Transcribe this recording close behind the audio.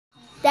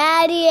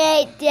Daddy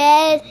ain't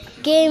dead.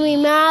 Give me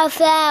my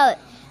flower.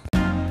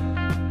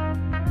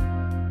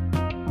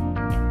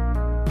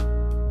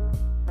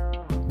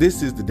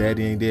 This is the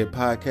Daddy Ain't Dead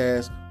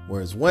podcast,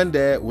 where it's one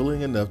dad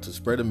willing enough to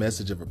spread a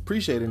message of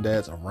appreciating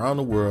dads around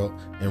the world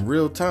in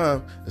real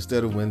time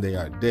instead of when they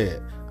are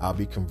dead. I'll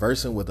be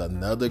conversing with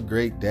another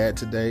great dad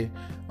today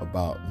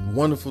about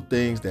wonderful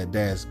things that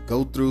dads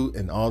go through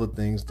and all the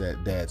things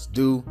that dads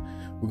do.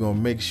 We're going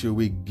to make sure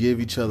we give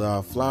each other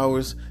our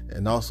flowers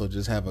and also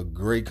just have a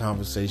great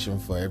conversation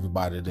for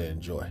everybody to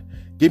enjoy.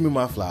 Give me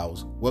my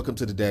flowers. Welcome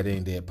to the Daddy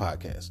Ain't Dead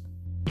podcast.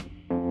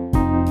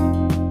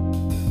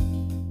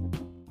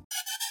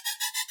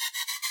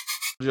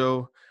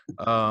 Joe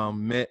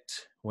met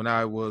when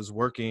I was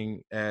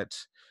working at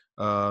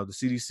the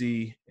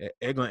CDC at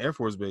Eglin Air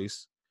Force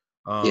Base.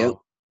 Yep.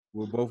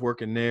 We're both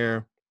working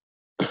there,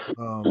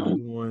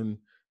 doing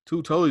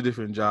two totally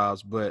different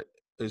jobs, but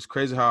it's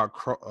crazy how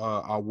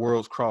our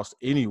worlds crossed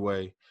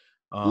anyway.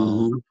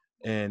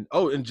 And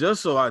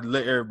just so I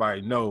let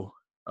everybody know,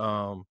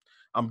 I'm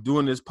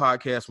doing this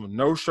podcast with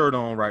no shirt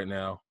on right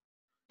now.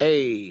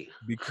 Hey,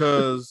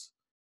 because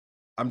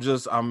I'm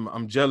jealous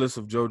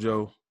of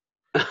JoJo.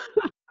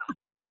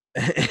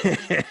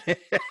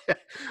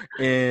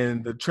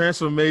 And the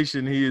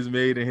transformation he has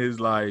made in his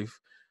life.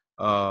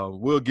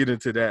 We'll get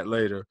into that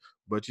later,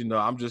 but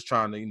I'm just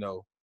trying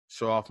to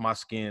show off my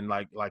skin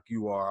like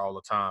you are all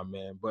the time,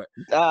 man. But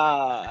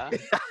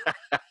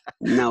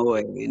no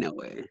way.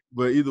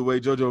 But either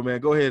way, JoJo,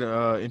 man, go ahead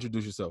and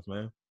introduce yourself,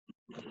 man.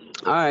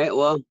 All right,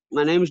 well,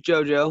 my name is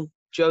JoJo,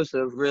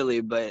 Joseph,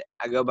 really, but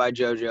I go by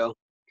JoJo.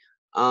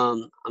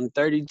 I'm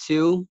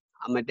 32.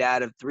 I'm a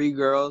dad of 3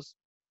 girls,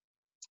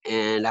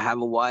 and I have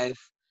a wife.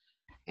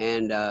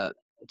 And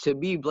to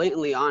be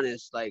blatantly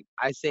honest, like,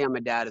 I say I'm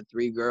a dad of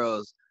 3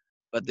 girls,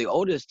 but the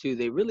oldest 2,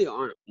 they really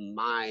aren't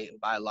my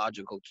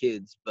biological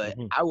kids. But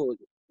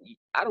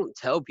I don't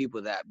tell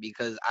people that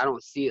because I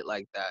don't see it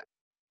like that.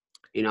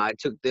 I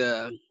took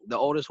the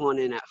oldest one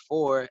in at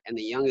 4 and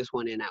the youngest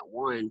one in at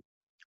 1,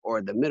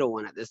 or the middle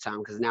one at this time,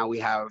 because now we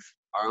have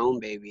our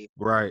own baby.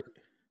 Right.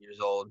 Years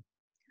old.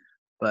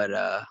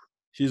 But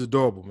she's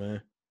adorable,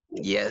 man.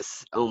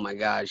 Yes. Oh my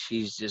God,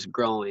 she's just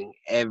growing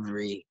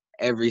every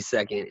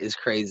second. Is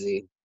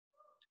crazy.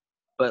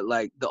 But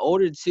like the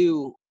older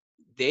 2,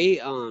 they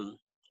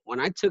when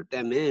I took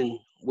them in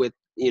with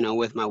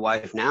my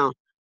wife now,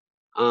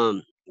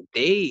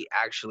 they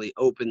actually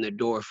opened the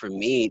door for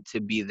me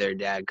to be their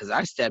dad, because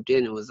I stepped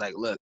in and was like,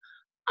 look,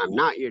 I'm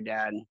not your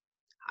dad.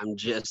 I'm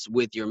just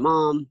with your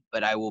mom,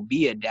 but I will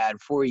be a dad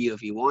for you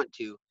if you want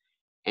to.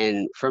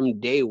 And from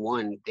day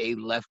one, they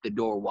left the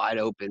door wide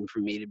open for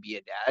me to be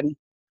a dad.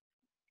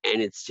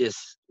 And it's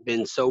just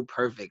been so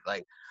perfect.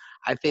 Like,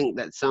 I think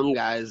that some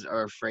guys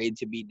are afraid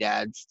to be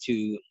dads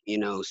to,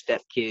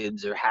 step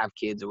kids or half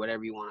kids or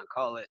whatever you want to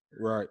call it.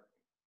 Right.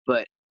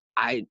 But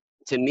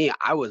to me,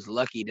 I was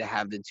lucky to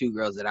have the 2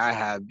 girls that I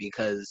have,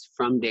 because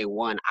from day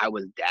one, I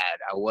was dad.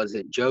 I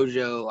wasn't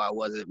JoJo. I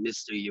wasn't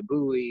Mr.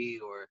 Yabui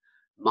or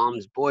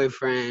mom's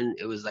boyfriend.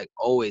 It was like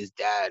always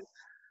dad.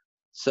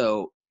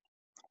 So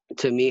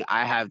to me,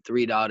 I have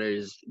 3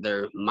 daughters.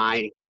 They're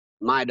my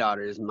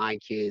daughters, my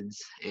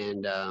kids.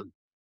 And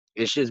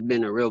it's just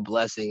been a real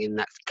blessing in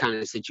that kind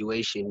of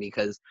situation,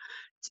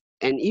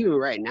 and even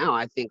right now,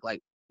 I think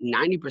like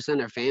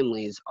 90% of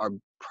families are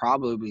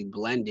probably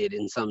blended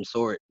in some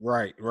sort.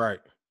 Right.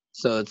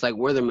 So it's like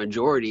we're the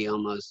majority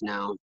almost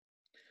now.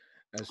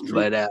 That's true.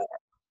 But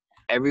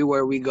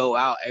everywhere we go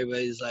out,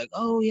 everybody's like,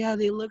 oh yeah,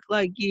 they look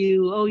like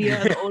you. Oh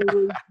yeah, the older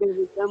ones, they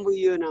resemble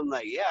you. And I'm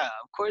like, yeah,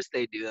 of course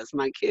they do. That's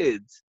my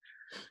kids.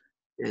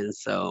 And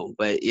so,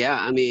 but yeah,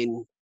 I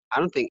mean,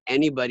 I don't think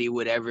anybody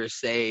would ever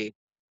say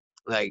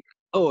like,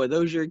 oh, are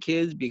those your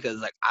kids?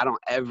 Because like,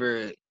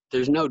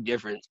 there's no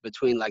difference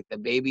between like the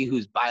baby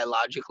who's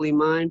biologically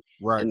mine,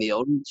 right, and the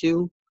older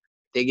 2.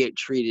 They get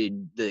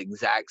treated the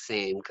exact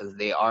same because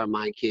they are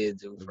my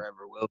kids and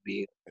forever will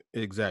be.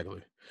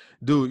 Exactly.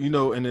 Dude,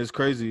 and it's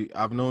crazy.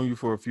 I've known you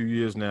for a few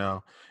years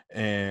now,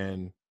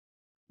 and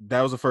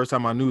that was the first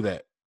time I knew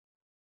that.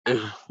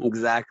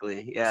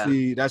 Exactly. Yeah.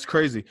 See, that's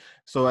crazy.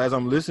 So as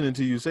I'm listening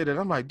to you say that,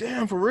 I'm like,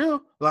 damn, for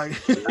real? Like,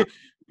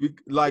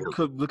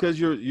 because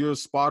you're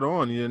spot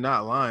on. You're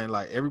not lying.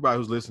 Like, everybody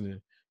who's listening,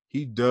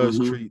 he does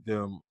treat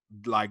them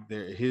like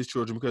they're his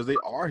children because they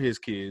are his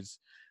kids.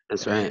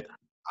 That's right.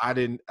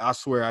 I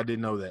swear I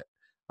didn't know that.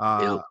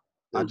 I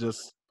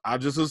just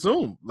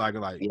assumed like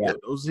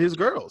those are his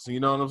girls. You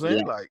know what I'm saying?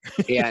 Yeah. Like,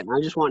 yeah. And I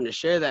just wanted to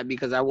share that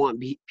because I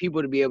want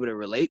people to be able to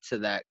relate to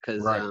that.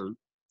 Because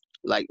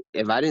like,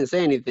 if I didn't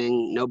say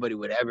anything, nobody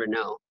would ever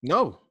know.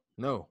 No,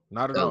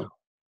 not at all.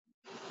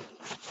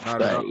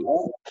 Not at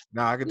all.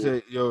 Now I can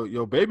tell you,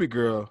 your baby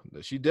girl,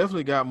 she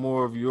definitely got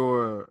more of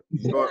your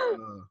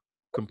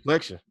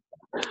complexion.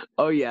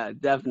 Oh yeah,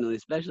 definitely.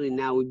 Especially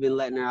now we've been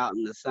letting her out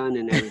in the sun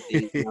and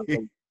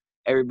everything.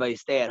 Everybody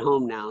stay at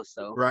home now,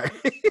 so right.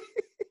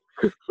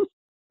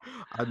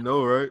 I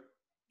know, right?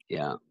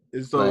 Yeah.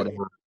 And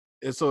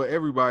so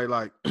everybody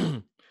like,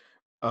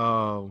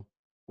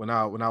 when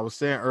I was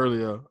saying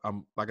earlier,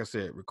 I'm like I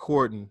said,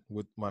 recording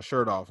with my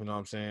shirt off. You know what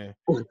I'm saying?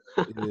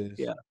 Is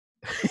Yeah.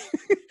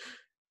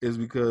 is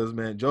because,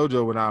 man,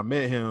 JoJo, when I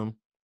met him,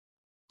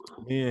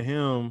 me and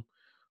him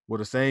were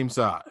the same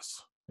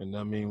size, and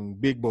I mean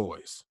big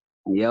boys.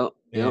 Yep.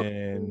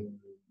 And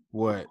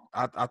what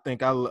I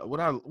think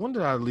when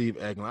did I leave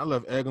Eglin? I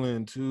left Eglin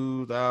in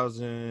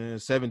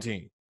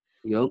 2017.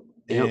 Yep.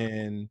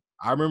 And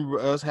I remember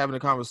us having a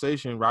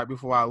conversation right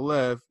before I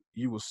left.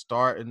 You were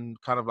starting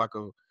kind of like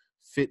a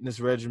fitness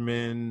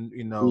regimen,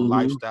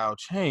 lifestyle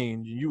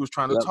change, and you was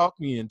trying to Yep. talk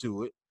me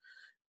into it.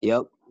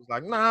 Yep. It's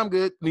like, nah, I'm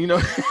good,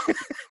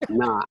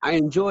 Nah, I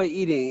enjoy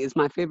eating. It's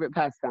my favorite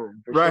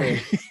pastime for right.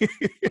 sure.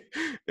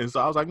 And so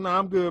I was like, nah,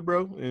 I'm good,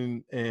 bro.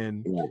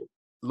 And Yeah.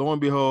 lo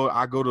and behold,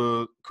 I go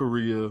to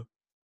Korea.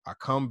 I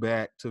come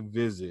back to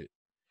visit.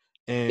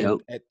 And Yep.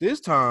 at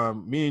this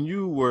time, me and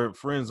you weren't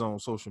friends on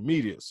social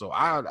media. So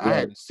I Right.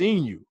 hadn't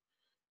seen you.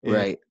 And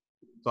Right.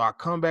 so I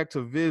come back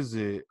to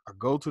visit. I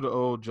go to the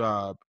old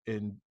job,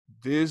 and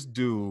this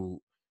dude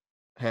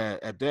had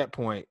at that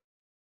point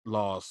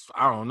lost,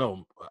 I don't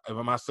know,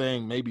 am I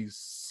saying maybe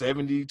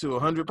 70 to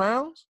 100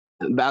 pounds?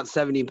 About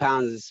 70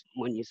 pounds is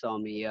when you saw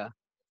me. Yeah.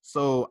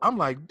 So I'm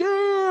like,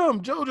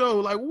 damn,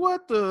 JoJo, like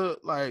what the,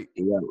 like,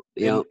 Yep. and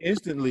Yep.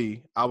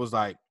 instantly I was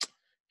like,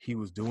 he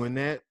was doing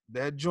that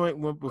joint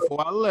went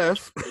before I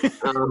left.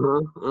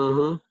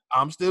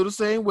 I'm still the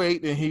same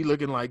weight, and he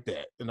looking like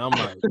that. And I'm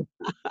like,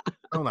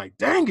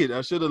 dang it,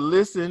 I should have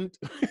listened.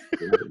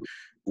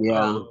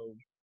 Yeah.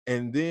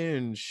 And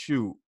then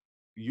shoot,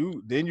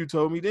 you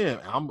told me then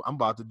I'm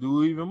about to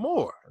do even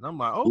more. And I'm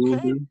like,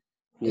 okay. And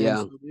Yeah.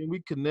 so then we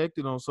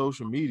connected on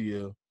social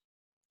media,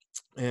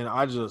 and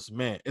I just,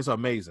 man, it's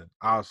amazing.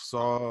 I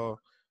saw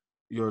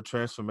your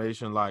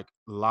transformation like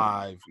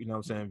live, you know what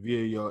I'm saying,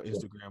 via your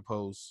Instagram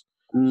posts.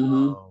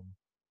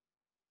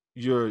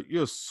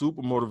 You're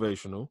super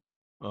motivational.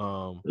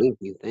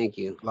 Thank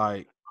you.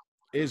 Like,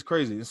 it's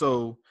crazy. And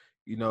so,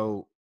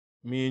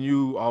 me and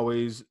you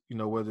always,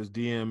 whether it's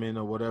DMing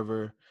or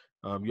whatever,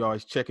 you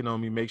always checking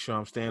on me, make sure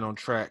I'm staying on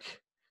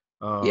track.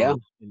 Yeah.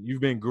 And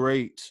you've been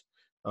great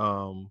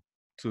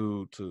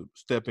to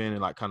step in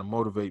and like kind of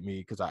motivate me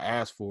because I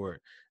asked for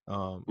it,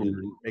 and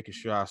making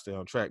sure I stay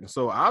on track. And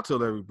so I'll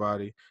tell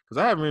everybody,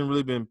 because I haven't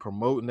really been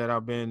promoting that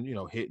I've been,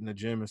 hitting the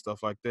gym and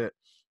stuff like that.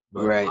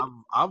 But Right.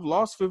 I've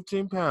lost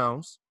 15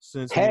 pounds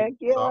since me and Heck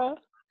you talked.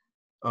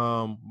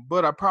 yeah.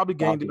 But I probably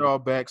gained it Awesome. all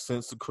back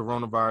since the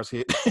coronavirus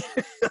hit.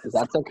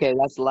 That's okay.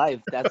 That's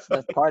life. That's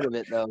part of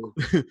it though.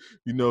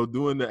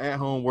 Doing the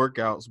at-home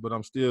workouts, but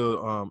I'm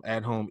still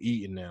at home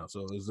eating now.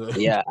 So it's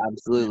Yeah,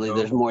 absolutely.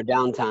 There's more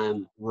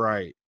downtime.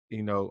 right.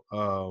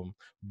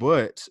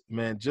 But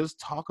man, just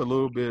talk a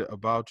little bit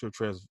about your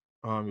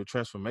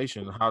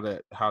transformation and how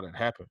that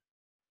happened.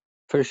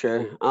 For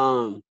sure.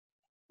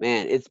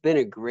 Man, it's been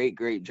a great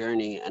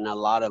journey and a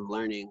lot of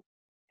learning.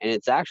 And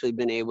it's actually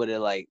been able to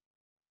like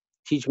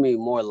teach me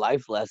more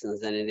life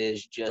lessons than it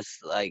is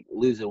just like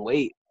losing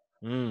weight.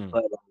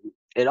 But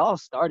it all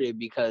started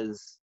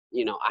because,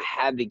 I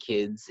had the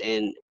kids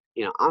and,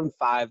 I'm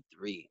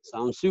 5'3", so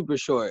I'm super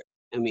short.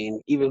 I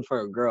mean, even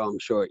for a girl, I'm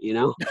short,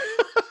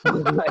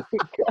 Like,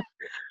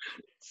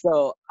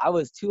 so I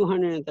was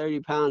 230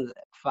 pounds,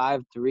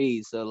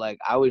 5'3", so like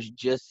I was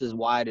just as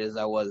wide as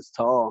I was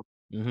tall.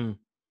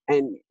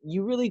 And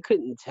you really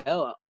couldn't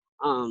tell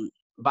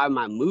by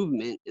my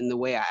movement and the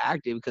way I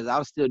acted because I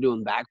was still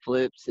doing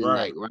backflips and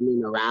like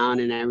running around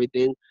and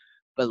everything.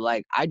 But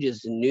like I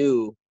just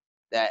knew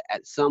that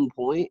at some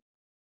point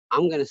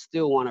I'm gonna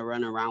still want to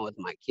run around with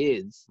my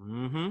kids.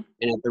 And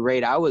at the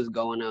rate I was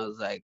going, I was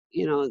like,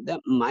 that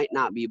might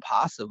not be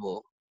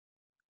possible.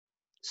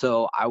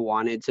 So I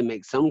wanted to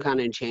make some kind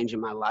of change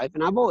in my life.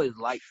 And I've always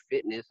liked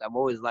fitness. I've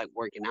always liked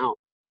working out.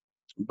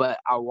 But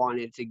I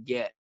wanted to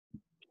get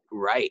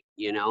right.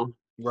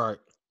 Right.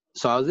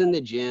 So I was in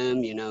the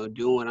gym,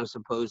 doing what I'm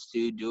supposed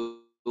to, doing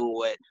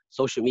what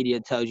social media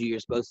tells you you're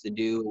supposed to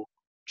do,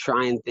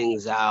 trying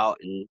things out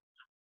and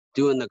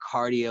doing the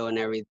cardio and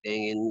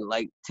everything. And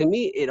like, to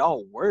me, it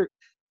all worked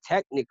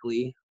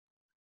technically,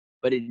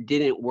 but it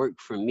didn't work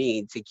for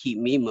me to keep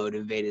me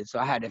motivated. So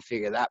I had to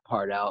figure that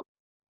part out.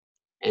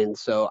 And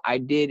so I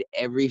did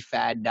every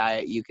fad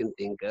diet you can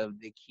think of,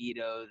 the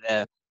keto,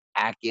 the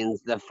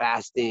Atkins, the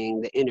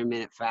fasting, the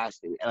intermittent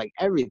fasting, like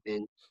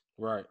everything.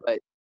 Right. But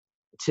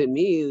to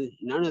me,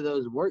 none of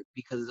those worked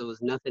because there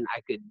was nothing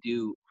I could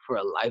do for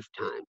a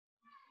lifetime.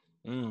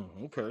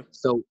 Okay.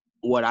 So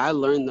what I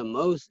learned the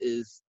most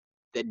is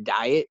the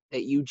diet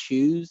that you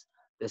choose,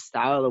 the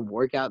style of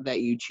workout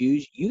that you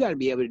choose, you got to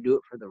be able to do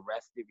it for the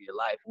rest of your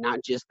life,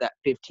 not just that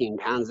 15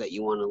 pounds that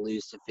you want to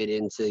lose to fit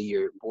into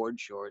your board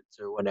shorts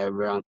or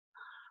whatever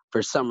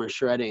for summer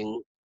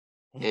shredding.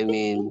 I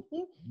mean,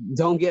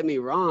 don't get me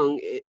wrong,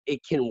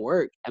 it can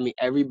work. I mean,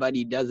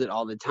 everybody does it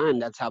all the time.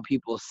 That's how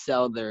people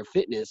sell their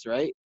fitness,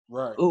 right?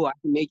 Right. Oh, I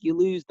can make you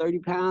lose 30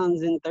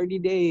 pounds in 30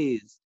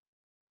 days.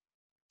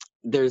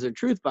 There's a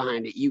truth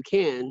behind it. You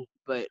can,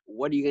 but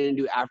what are you going to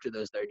do after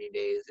those 30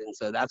 days? And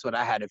so that's what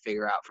I had to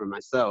figure out for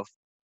myself.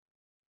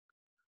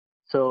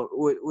 So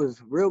what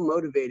was real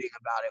motivating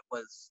about it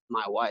was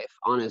my wife,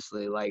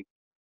 honestly. Like,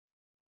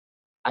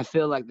 I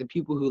feel like the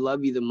people who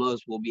love you the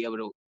most will be able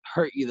to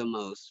hurt you the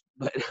most.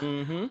 But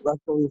Mm-hmm.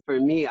 luckily for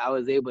me, I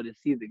was able to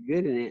see the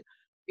good in it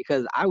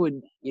because I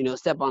would,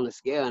 step on the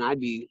scale and I'd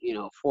be,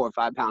 4 or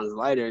 5 pounds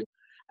lighter.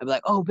 I'd be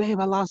like, "Oh, babe,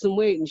 I lost some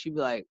weight." And she'd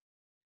be like,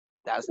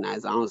 "That's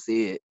nice. I don't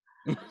see it."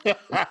 And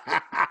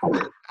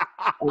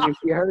if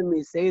she heard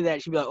me say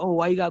that, she'd be like, "Oh,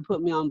 why you got to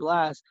put me on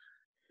blast?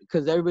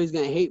 Because everybody's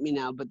going to hate me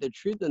now." But the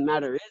truth of the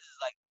matter is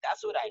like,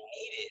 that's what I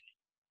needed.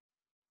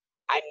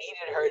 I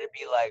needed her to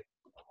be like,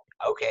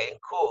 "Okay,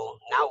 cool.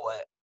 Now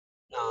what?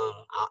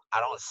 I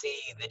don't see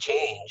the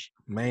change."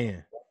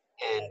 Man.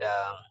 And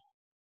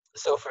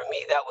so for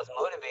me, that was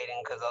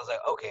motivating because I was like,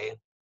 okay,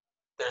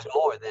 there's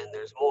more then,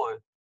 there's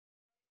more.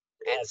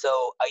 And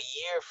so a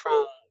year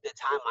from the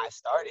time I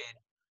started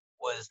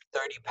was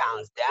 30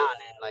 pounds down.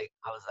 And like,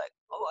 I was like,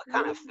 oh, I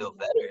kind of feel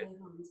better.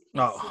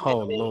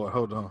 Oh Lord,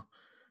 hold on.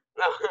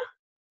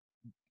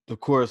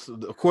 Of course,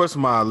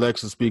 my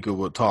Alexa speaker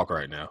will talk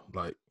right now.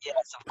 Like,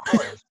 yes, of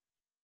course.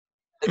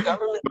 The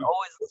government's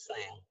always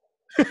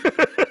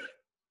listening.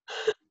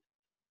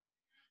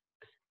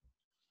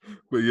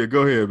 But yeah,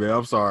 go ahead, man.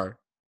 I'm sorry.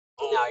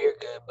 No, you're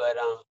good. But,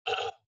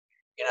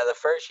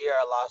 the first year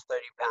I lost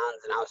 30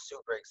 pounds and I was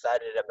super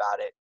excited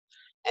about it.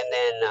 And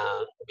then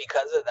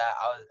because of that,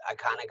 I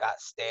kind of got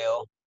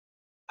stale.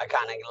 I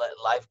kind of let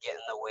life get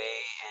in the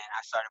way and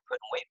I started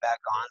putting weight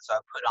back on. So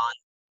I put on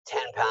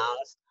 10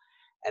 pounds.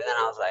 And then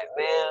I was like,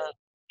 man,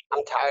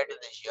 I'm tired of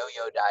this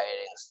yo-yo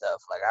dieting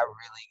stuff. Like, I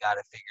really got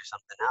to figure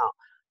something out.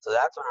 So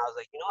that's when I was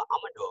like, you know what?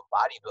 I'm going to do a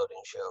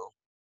bodybuilding show.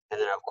 And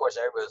then, of course,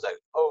 everybody was like,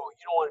 oh,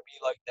 you don't want to be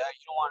like that.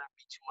 You don't want to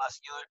be too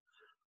muscular.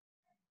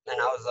 And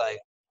I was like,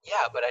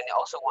 yeah, but I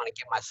also want to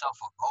give myself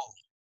a goal.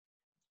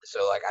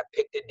 So, like, I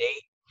picked a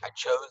date. I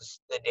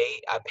chose the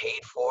date. I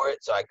paid for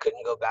it, so I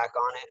couldn't go back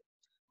on it.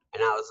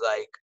 And I was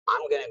like,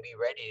 I'm going to be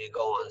ready to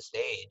go on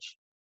stage.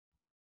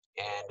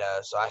 And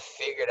so I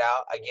figured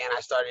out, again,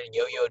 I started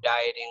yo-yo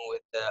dieting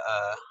with the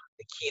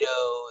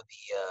keto,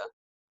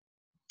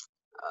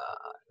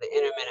 the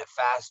intermittent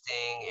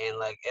fasting, and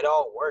like it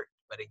all worked.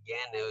 But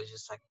again, it was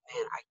just like,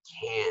 man,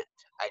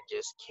 I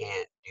just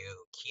can't do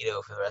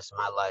keto for the rest of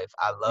my life.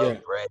 I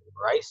love bread and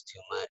rice too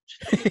much.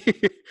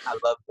 I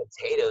love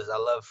potatoes. I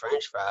love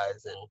French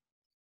fries. And,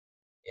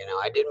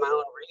 I did my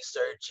own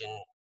research and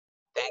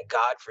thank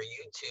God for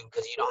YouTube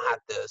because you don't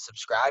have to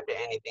subscribe to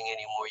anything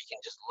anymore. You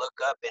can just look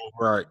up and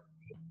Right.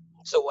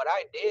 so what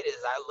I did is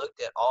I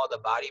looked at all the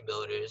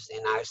bodybuilders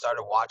and I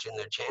started watching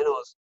their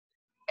channels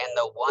and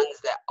the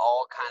ones that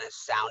all kind of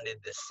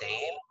sounded the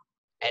same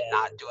and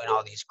not doing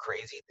all these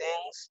crazy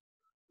things,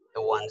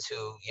 the ones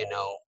who,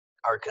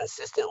 are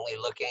consistently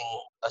looking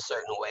a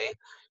certain way.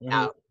 Mm-hmm.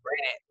 Now,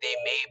 granted, they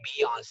may be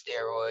on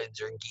steroids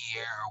or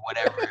gear or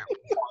whatever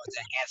performance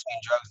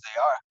enhancement drugs they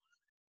are,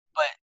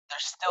 but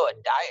there's still a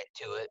diet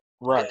to it.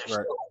 Right, and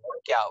there's still a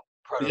workout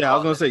protocol. Yeah, I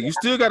was going to say, you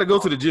still got to go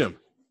to the gym.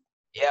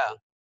 Yeah.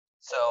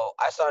 So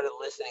I started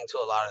listening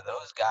to a lot of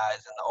those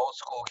guys and the old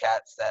school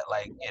cats that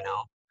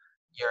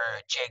your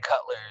Jay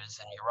Cutlers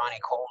and your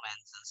Ronnie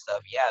Colemans and stuff.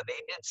 Yeah, they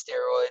did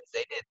steroids,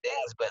 they did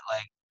things, but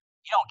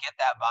you don't get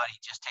that body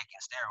just taking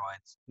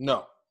steroids.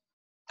 No.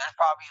 There's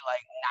probably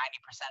 90%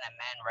 of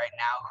men right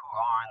now who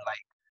are on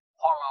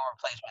hormone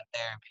replacement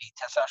therapy,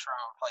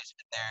 testosterone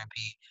replacement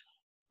therapy,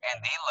 and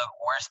they look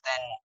worse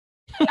than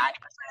 90%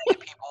 of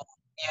the people,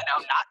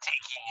 not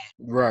taking it.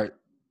 Right.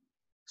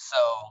 So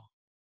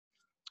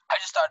I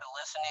just started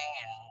listening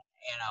and,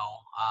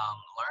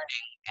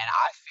 learning. And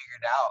I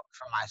figured out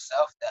for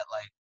myself that,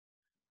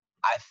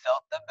 I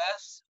felt the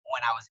best when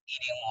I was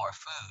eating more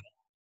food.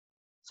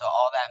 So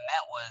all that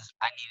meant was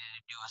I needed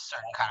to do a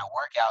certain kind of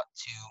workout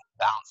to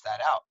balance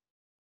that out.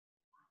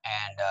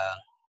 And,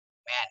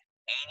 man,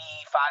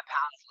 85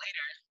 pounds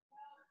later,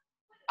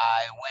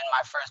 I win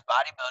my first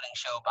bodybuilding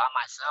show by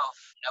myself.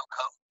 No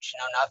coach,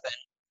 no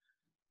nothing.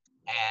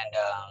 And,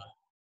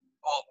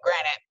 well,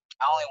 granted,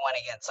 I only went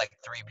against 3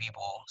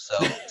 people, so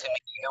to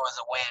me it was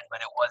a win,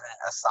 but it wasn't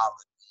a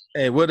solid.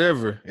 Hey,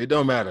 whatever, it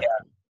don't matter.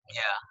 Yeah.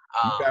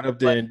 You got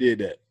up there and did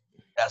that.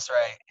 That's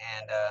right,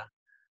 and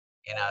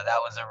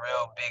that was a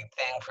real big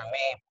thing for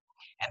me.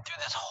 And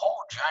through this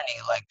whole journey,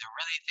 the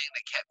really thing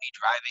that kept me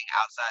driving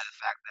outside of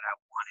the fact that I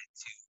wanted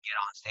to get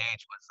on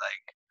stage was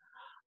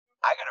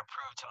I gotta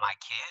prove to my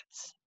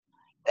kids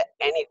that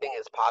anything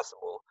is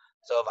possible.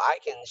 So if I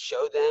can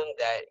show them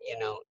that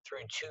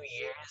through 2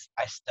 years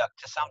I stuck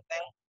to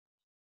something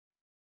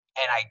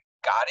and I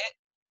got it,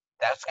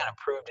 that's going to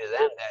prove to them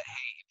that,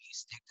 hey, if you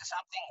stick to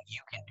something, you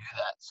can do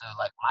that. So,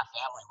 my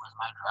family was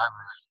my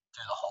driver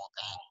through the whole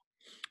thing.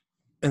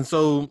 And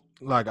so,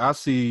 I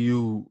see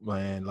you,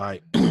 man,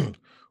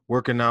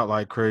 working out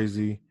like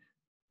crazy,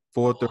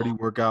 4:30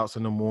 workouts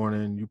in the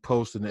morning. You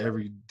posting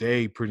every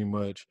day pretty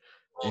much,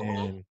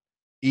 and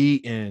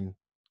eating.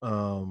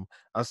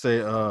 I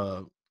say,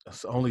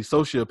 only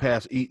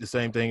sociopaths eat the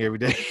same thing every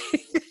day.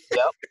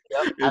 Yep.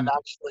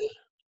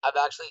 I've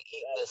actually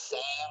eaten the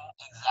same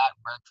exact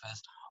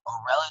breakfast, or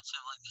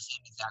relatively the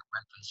same exact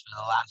breakfast for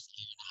the last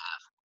year and a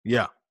half.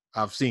 Yeah.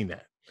 I've seen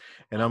that,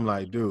 and I'm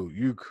like,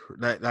 dude,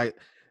 like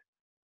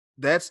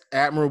that's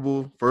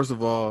admirable. First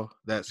of all,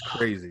 that's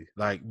crazy.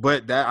 Like,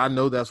 but that I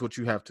know that's what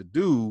you have to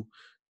do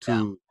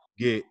to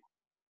get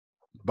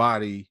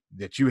body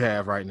that you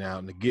have right now,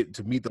 and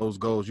to meet those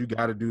goals, you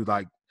got to do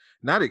like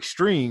not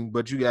extreme,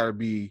 but you got to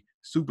be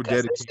super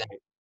Consistent. dedicated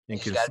and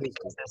You just gotta be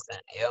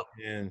consistent. consistent.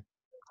 Yep. And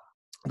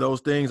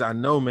those things, I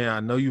know, man. I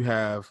know you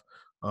have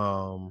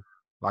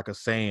like a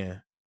saying,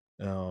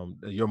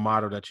 your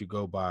motto that you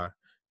go by,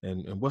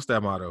 and what's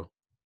that motto?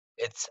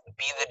 It's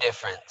be the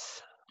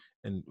difference.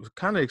 And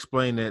kind of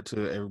explain that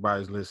to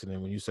everybody's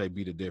listening when you say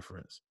be the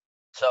difference.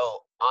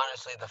 So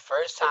honestly, the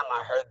first time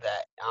I heard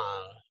that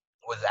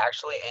was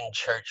actually in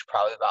church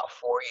probably about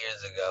 4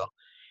 years ago.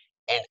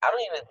 And I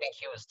don't even think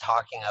he was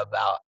talking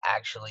about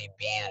actually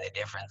being the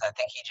difference. I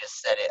think he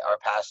just said it, our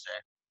pastor.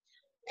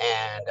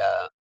 And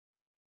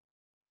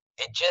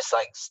it just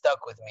like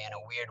stuck with me in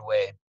a weird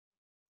way.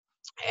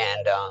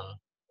 And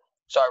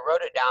so I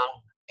wrote it down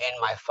in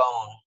my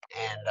phone,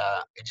 and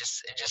it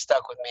just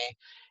stuck with me.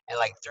 And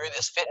like through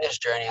this fitness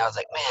journey, I was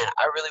like, man,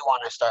 I really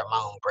want to start my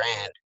own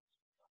brand.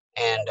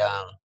 And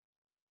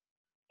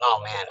oh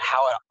man,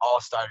 how it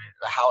all started,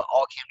 how it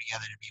all came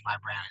together to be my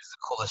brand is the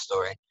coolest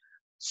story.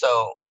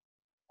 So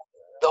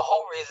the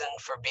whole reason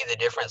for Be the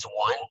Difference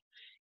one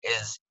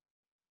is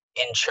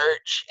in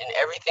church and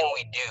everything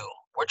we do,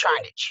 we're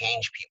trying to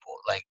change people.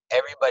 Like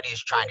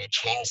everybody's trying to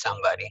change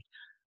somebody.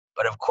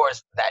 But of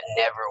course, that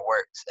never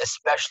works,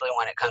 especially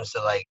when it comes to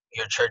like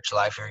your church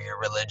life or your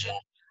religion.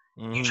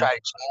 You try to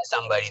change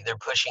somebody, they're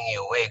pushing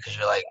you away because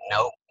you're like,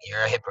 nope,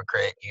 you're a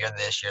hypocrite. You're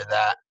this, you're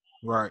that.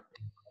 Right.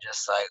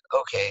 Just like,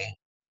 okay,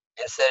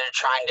 instead of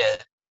trying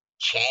to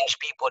change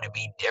people to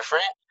be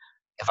different,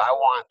 if I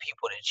want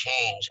people to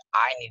change,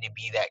 I need to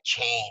be that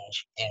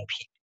change in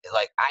people.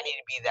 Like, I need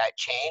to be that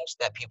change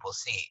that people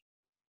see.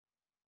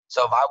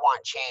 So if I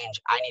want change,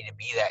 I need to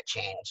be that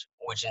change,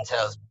 which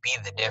entails be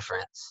the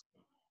difference.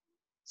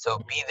 So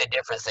be the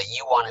difference that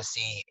you want to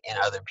see in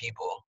other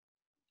people.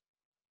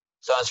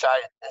 So instead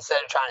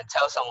of trying to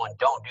tell someone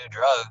don't do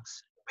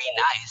drugs, be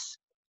nice,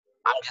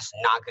 I'm just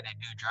not going to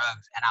do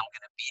drugs and I'm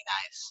going to be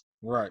nice.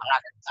 Right. I'm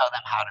not going to tell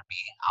them how to be.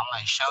 I'm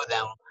going to show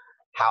them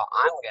how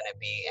I'm going to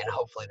be, and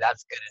hopefully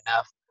that's good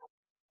enough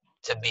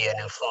to be an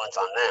influence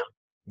on them.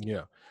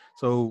 Yeah.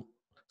 So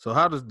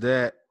how does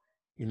that,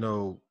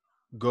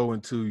 go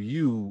into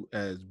you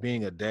as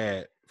being a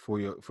dad for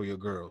your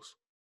girls?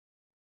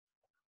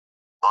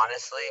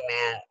 Honestly,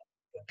 man,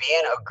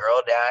 being a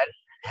girl dad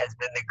has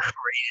been the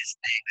greatest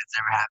thing that's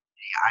ever happened to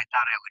me. I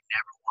thought I would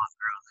never want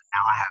girls, and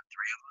now I have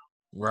 3 of them.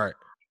 Right.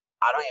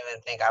 I don't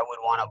even think I would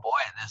want a boy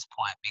at this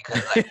point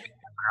because like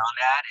being a girl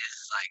dad is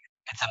like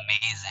it's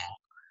amazing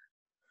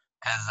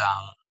because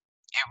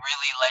it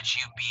really lets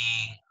you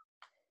be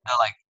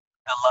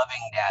the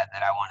loving dad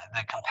that I wanted,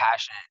 the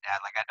compassionate dad.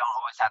 Like I don't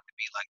always have to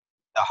be like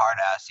the hard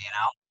ass, you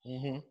know.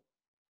 Mm-hmm.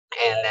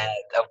 And then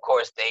of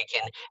course they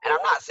can, and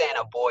I'm not saying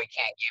a boy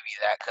can't give you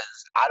that because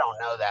I don't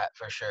know that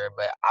for sure,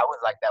 but I was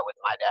like that with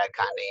my dad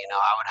kind of, you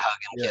know, I would hug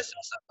him, kiss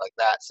him, stuff like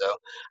that. So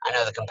I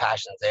know the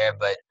compassion's there,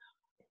 but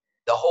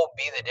the whole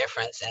be the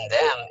difference in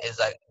them is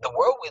like the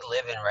world we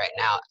live in right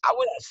now. I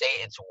wouldn't say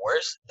it's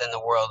worse than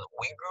the world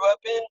we grew up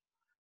in,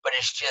 but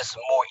it's just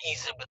more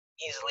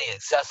easily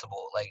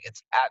accessible. Like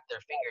it's at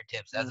their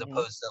fingertips as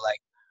opposed to like,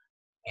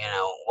 you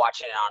know,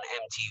 watching it on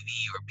MTV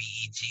or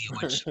BET,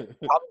 which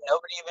probably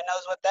nobody even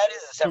knows what that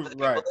is except for the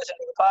people listening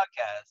to the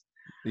podcast.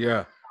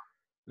 Yeah.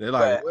 They're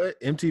like,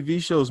 what?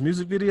 MTV shows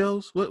music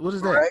videos? What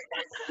is that?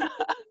 Right?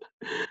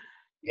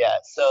 Yeah,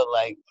 so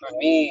like for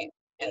me,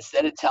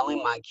 instead of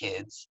telling my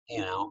kids,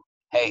 you know,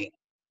 hey,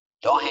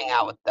 don't hang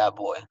out with that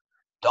boy.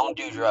 Don't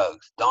do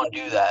drugs. Don't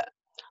do that.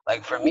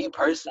 Like for me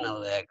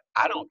personally, like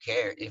I don't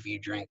care if you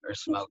drink or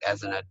smoke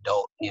as an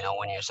adult, you know,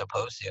 when you're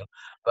supposed to.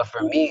 But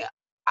for me,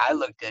 I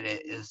looked at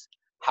it as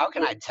how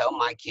can I tell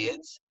my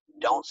kids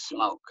don't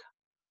smoke,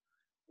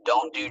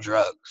 don't do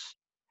drugs,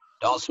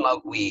 don't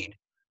smoke weed.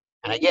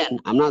 And again,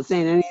 I'm not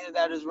saying any of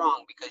that is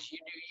wrong because you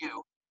do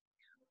you,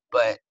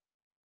 but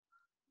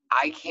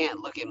I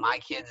can't look at my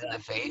kids in the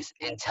face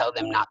and tell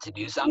them not to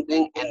do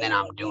something and then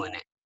I'm doing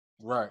it.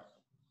 Right.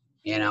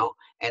 You know?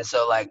 And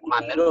so like my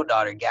middle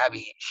daughter,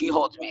 Gabby, she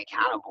holds me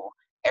accountable.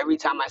 Every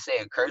time I say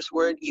a curse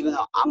word, even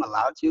though I'm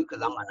allowed to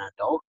because I'm an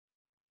adult,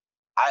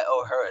 I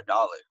owe her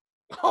 $1.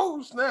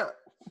 Oh, snap.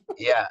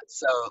 Yeah.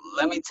 So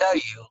let me tell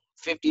you,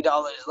 $50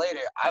 later,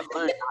 I've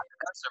learned not to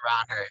cuss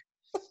around her.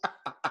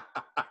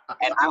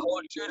 And I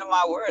hold true to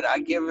my word. I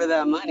give her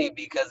that money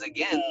because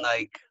again,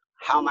 like,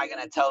 how am I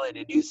gonna tell her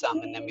to do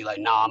something and then be like,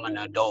 no, I'm an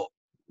adult.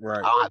 Right.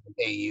 I don't have to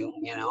pay you,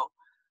 you know?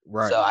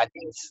 Right. So I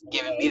think it's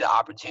giving me the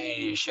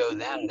opportunity to show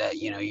them that,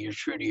 you know, you're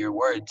true to your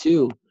word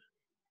too.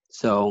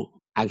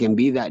 So I can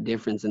be that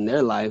difference in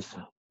their life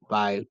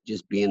by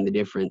just being the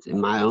difference in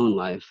my own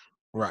life.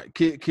 Right.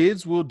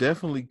 Kids will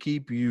definitely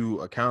keep you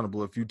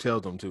accountable if you tell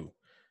them to.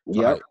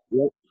 Yep.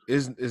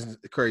 It's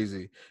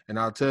crazy. And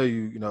I'll tell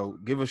you, you know,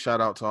 give a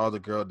shout out to all the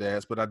girl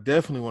dads, but I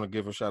definitely want to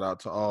give a shout out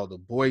to all the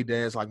boy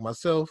dads like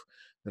myself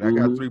that I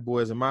got 3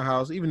 boys in my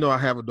house, even though I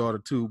have a daughter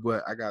too,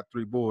 but I got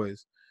 3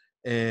 boys.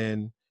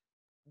 And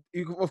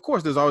of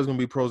course, there's always going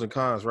to be pros and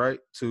cons, right?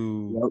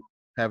 To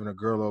having a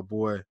girl or a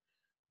boy.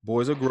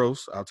 Boys are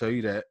gross. I'll tell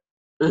you that.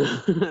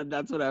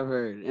 That's what I've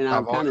heard. And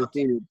I've kind of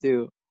seen it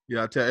too.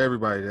 Yeah, I tell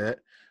everybody that.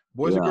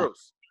 Boys are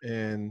gross.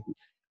 And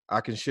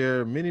I can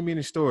share many,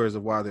 many stories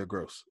of why they're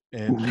gross.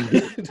 And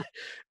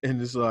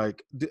and it's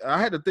like, I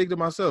had to think to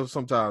myself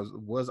sometimes,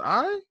 was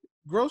I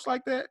gross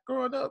like that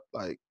growing up?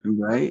 Like,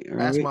 right.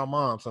 Ask my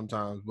mom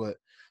sometimes, but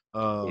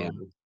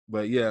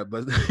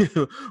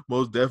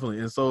most definitely.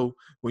 And so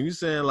when you're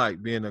saying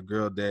like being a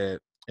girl dad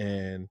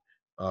and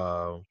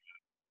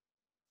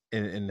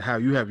and how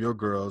you have your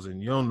girls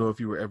and you don't know if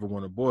you were ever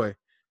want a boy,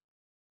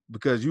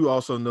 because you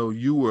also know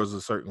you was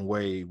a certain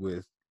way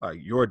with like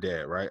your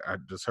dad, right? I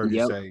just heard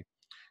you say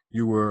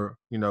you were,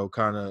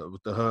 kind of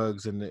with the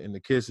hugs and the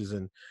kisses,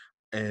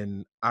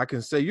 and I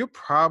can say you're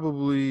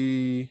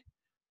probably,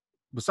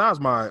 besides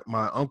my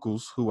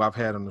uncles who I've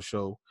had on the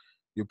show,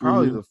 you're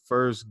probably the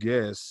first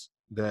guest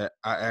that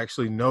I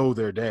actually know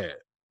their dad.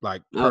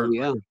 Like,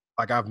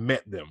 like I've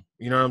met them.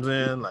 You know what I'm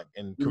saying? Like,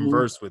 and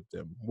converse with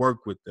them,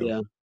 work with them.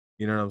 Yeah.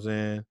 You know what I'm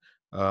saying?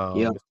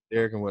 Mr.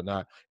 Derek and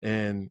whatnot.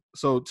 And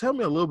so tell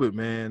me a little bit,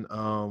 man,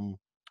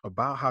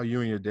 about how you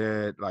and your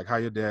dad, like how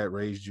your dad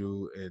raised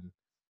you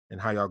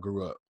and how y'all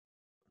grew up.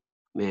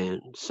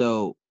 Man,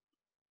 so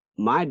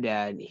my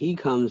dad, he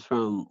comes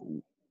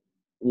from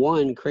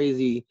one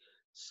crazy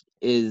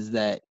is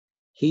that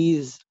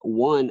he's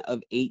one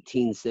of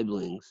 18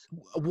 siblings.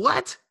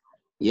 What?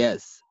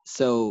 Yes.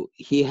 So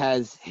he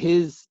has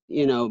his,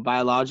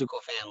 biological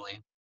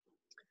family,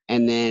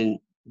 and then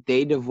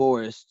they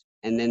divorced,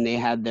 and then they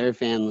had their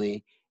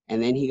family,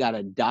 and then he got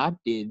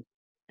adopted,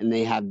 and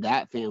they have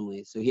that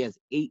family. So he has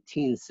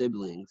 18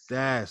 siblings.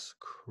 That's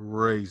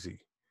crazy.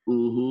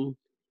 And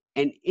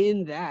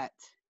in that,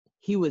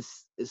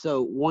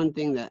 so one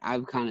thing that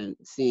I've kind of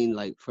seen,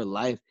 like, for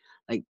life,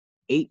 like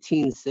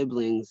 18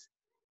 siblings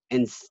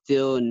and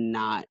still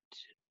not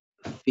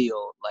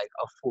feel like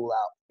a full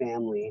out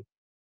family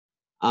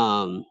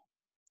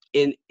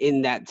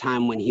in that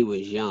time when he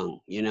was young,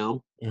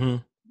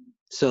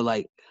 so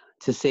like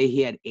to say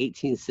he had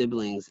 18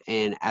 siblings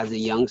and as a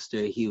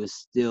youngster he was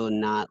still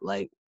not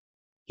like,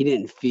 he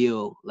didn't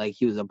feel like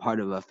he was a part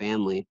of a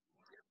family,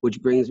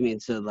 which brings me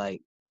to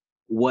like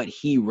what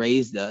he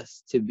raised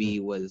us to be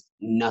was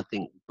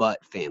nothing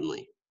but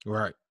family.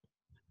 Right.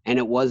 And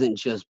it wasn't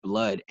just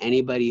blood.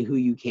 Anybody who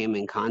you came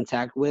in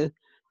contact with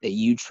that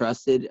you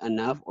trusted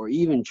enough or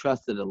even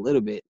trusted a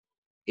little bit,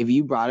 if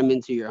you brought them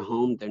into your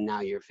home, they're now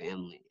your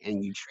family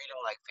and you treat them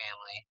like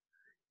family.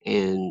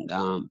 And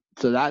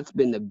so that's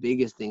been the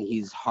biggest thing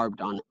he's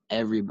harped on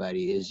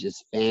everybody is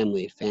just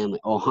family.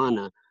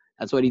 Ohana.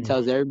 That's what he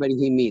tells everybody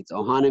he meets.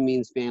 Ohana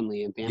means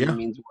family, and family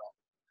means what?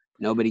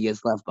 Nobody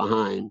gets left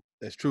behind.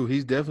 That's true.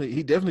 He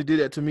definitely did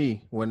that to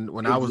me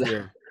when I was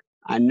there.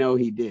 I know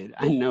he did.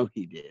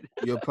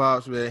 Your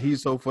pops, man,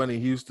 he's so funny.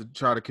 He used to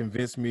try to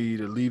convince me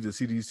to leave the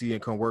CDC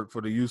and come work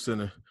for the youth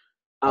center.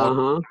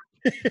 Yep.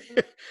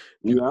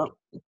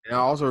 And I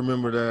also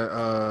remember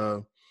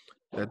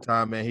that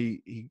time, man,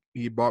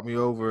 he brought me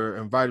over,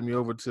 invited me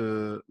over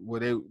to where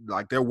they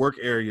like their work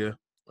area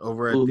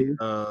over at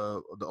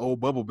the old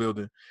Bubble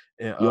building.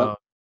 And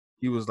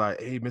he was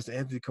like, "Hey, Mr.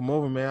 Anthony, come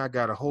over, man. I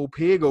got a whole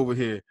pig over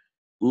here."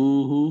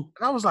 And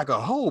I was like, "A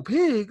whole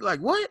pig?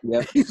 Like what?"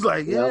 He's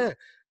like, "Yeah,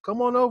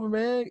 come on over,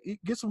 man.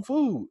 Get some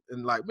food."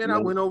 And like, man, I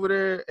went over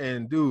there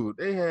and dude,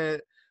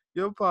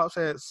 your pops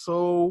had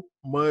so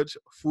much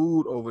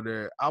food over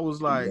there. I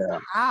was like,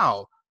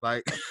 how?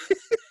 Like,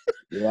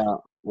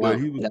 but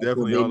he was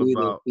definitely all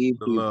about the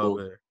love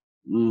there.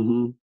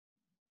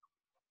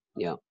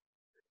 Yeah.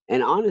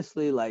 And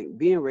honestly, like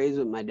being raised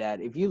with my dad,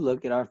 if you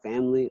look at our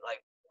family,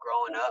 like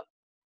growing up,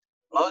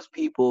 most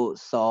people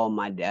saw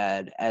my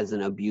dad as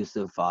an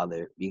abusive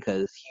father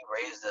because he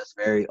raised us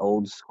very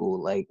old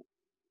school. Like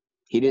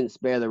he didn't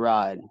spare the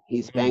rod.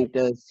 He spanked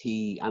us.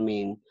 He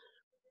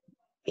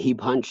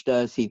punched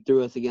us. He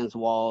threw us against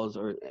walls,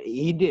 or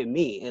he did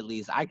me, at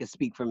least. I could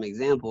speak from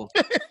example.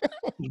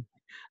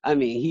 I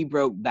mean, he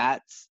broke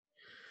bats.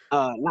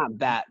 Not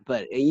bat,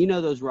 but you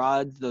know those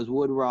rods, those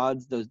wood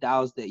rods, those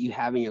dowels that you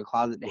have in your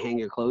closet to hang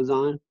your clothes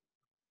on?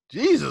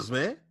 Jesus,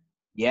 man.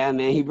 Yeah,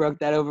 man, he broke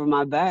that over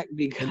my back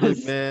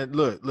because... And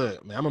look, man,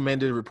 I'm a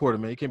mandated reporter,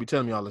 man. You can't be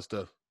telling me all this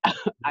stuff.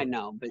 I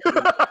know, but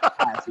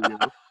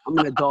I'm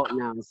an adult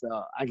now,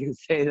 so I can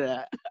say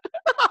that.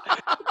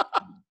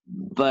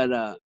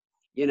 But,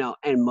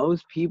 and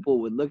most people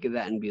would look at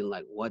that and be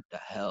like, what the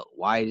hell?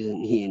 Why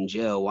isn't he in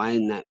jail? Why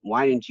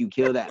didn't you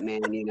kill that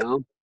man,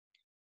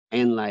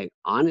 And like,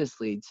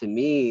 honestly, to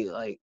me,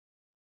 like,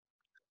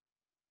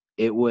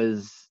 it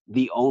was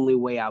the only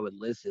way I would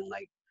listen.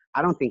 Like,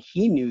 I don't think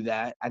he knew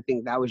that. I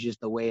think that was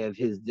just the way of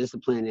his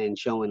discipline and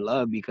showing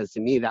love, because to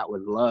me that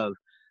was love,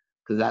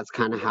 because that's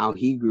kind of how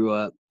he grew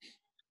up.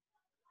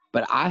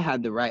 But I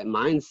had the right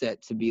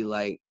mindset to be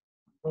like,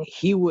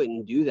 he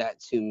wouldn't do that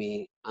to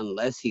me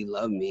unless he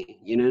loved me.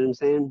 You know what I'm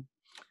saying?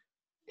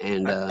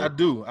 And I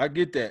do. I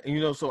get that.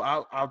 And, so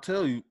I'll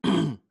tell you,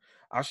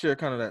 I share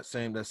kind of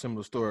that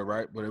similar story,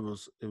 right? But it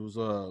was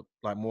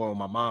like more on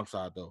my mom's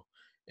side though,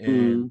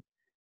 and Mhm.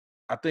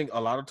 I think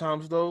a lot of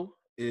times though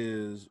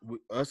is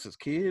us as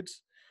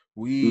kids,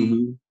 we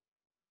Mhm.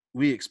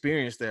 we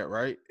experience that,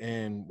 right?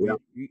 And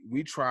Yep.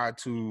 we try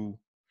to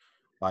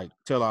like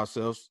tell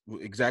ourselves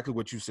exactly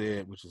what you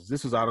said, which is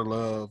this is out of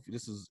love,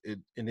 this is it,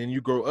 and then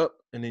you grow up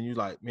and then you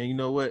like, man, you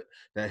know what?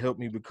 That helped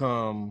me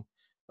become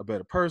a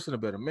better person, a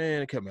better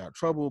man, it kept me out of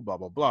trouble, blah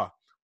blah blah.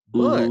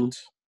 But Mhm.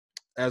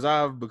 as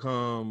I've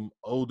become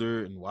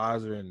older and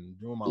wiser and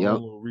doing my own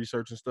Yep. little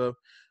research and stuff,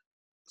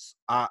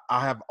 I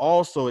have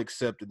also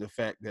accepted the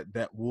fact that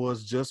that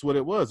was just what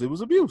it was. It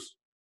was abuse.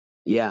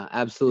 Yeah, You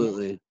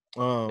absolutely.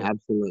 know,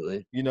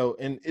 Absolutely.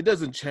 and it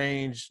doesn't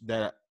change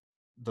that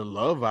the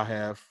love I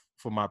have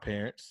for my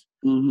parents.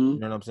 You Mhm.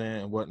 know what I'm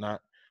saying, and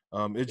whatnot.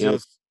 It Yep.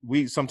 just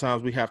we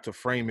sometimes we have to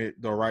frame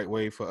it the right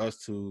way for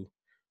us to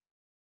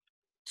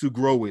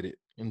grow with it.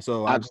 And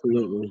so I just know,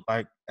 Absolutely.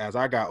 like as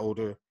I got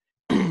older,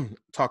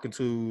 talking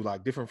to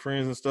like different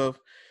friends and stuff,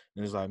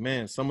 and it's like,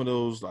 man, some of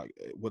those like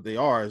what they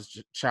are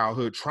is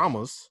childhood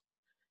traumas.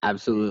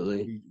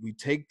 Absolutely. We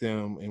take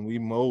them and we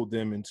mold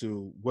them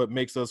into what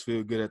makes us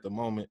feel good at the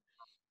moment.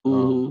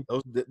 Mhm.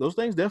 Those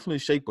things definitely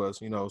shape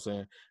us. You know what I'm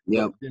saying?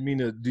 Yep. But didn't mean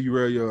to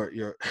derail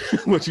your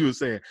what you were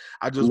saying.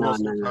 I just No, want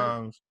no, no.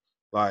 sometimes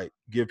like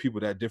give people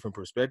that different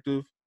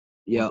perspective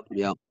when Yep.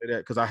 Yep. I say that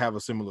because I have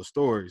a similar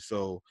story.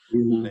 So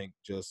I Mhm. think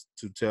just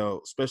to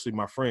tell, especially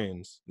my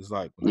friends, it's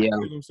like when I Yeah.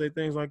 hear them say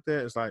things like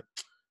that, it's like,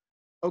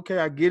 okay,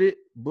 I get it,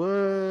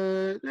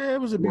 but yeah,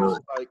 it was abuse. No.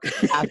 Like,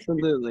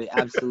 Absolutely.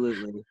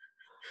 Absolutely.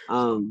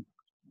 Um.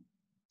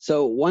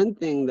 So one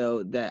thing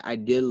though that I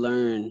did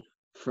learn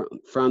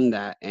from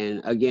that,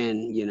 and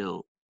again,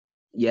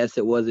 yes,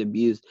 it was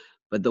abuse,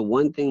 but the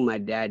one thing my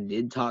dad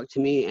did talk to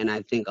me, and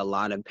I think a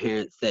lot of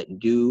parents that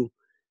do,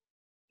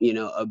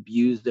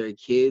 abuse their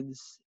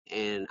kids,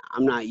 and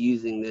I'm not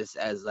using this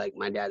as like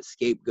my dad's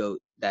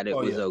scapegoat that it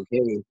oh was yeah,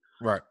 okay,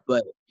 right.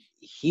 but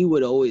he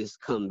would always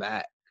come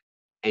back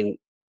and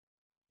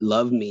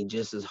love me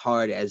just as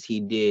hard as he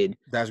did,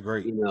 That's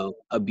great.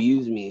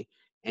 abuse me.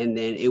 And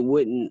then he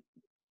wouldn't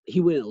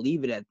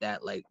leave it at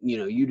that, like,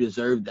 you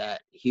deserve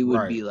that. He would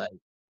Right. be like,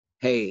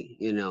 hey,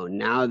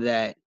 now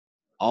that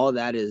all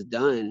that is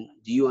done,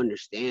 do you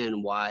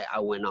understand why I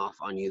went off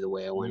on you the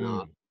way I went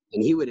off? Mm,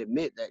 And he would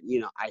admit that,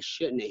 I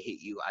shouldn't have hit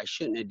you. I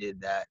shouldn't have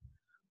did that.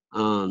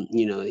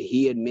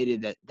 He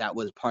admitted that that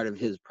was part of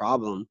his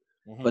problem.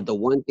 hmm But the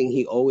one thing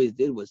he always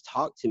did was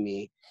talk to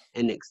me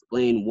and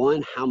explain,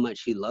 one, how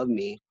much he loved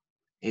me,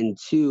 and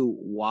two,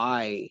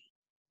 why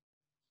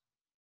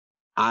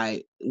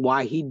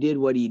he did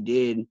what he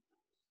did,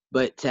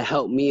 but to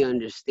help me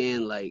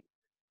understand, like,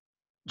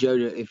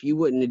 Jojo, if you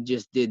wouldn't have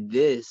just did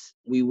this,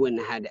 we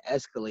wouldn't have had to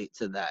escalate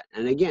to that.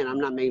 And again, I'm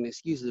not making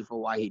excuses for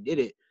why he did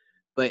it,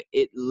 but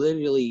it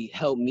literally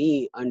helped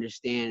me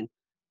understand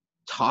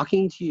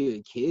talking to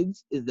your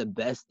kids is the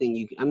best thing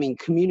you can. I mean,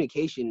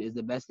 communication is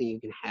the best thing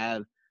you can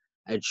have,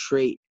 a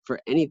trait for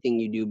anything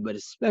you do, but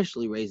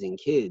especially raising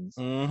kids.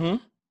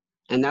 hmm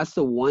And that's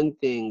the one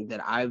thing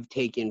that I've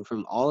taken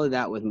from all of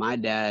that with my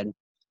dad,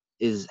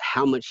 is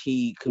how much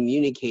he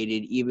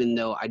communicated, even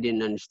though I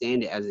didn't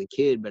understand it as a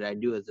kid, but I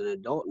do as an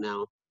adult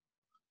now.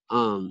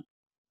 Um,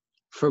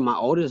 for my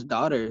oldest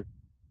daughter,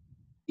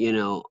 you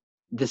know,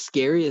 the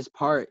scariest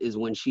part is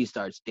when she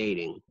starts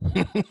dating.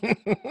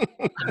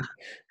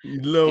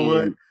 You know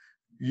what? And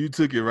You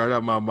took it right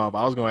out my mouth.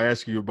 I was gonna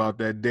ask you about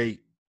that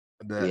date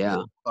that yeah,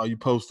 you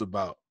post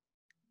about.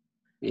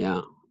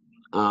 yeah.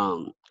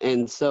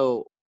 And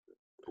so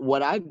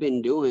what I've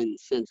been doing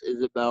since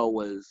Isabel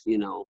was,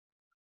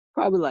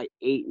 probably like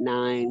 8,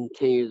 9,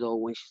 10 years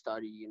old, when she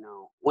started,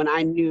 when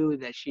I knew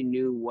that she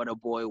knew what a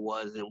boy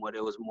was and what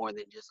it was more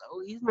than just,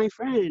 oh, he's my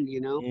friend.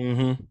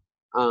 Mhm.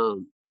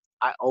 Um,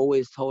 I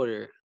always told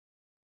her,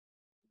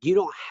 you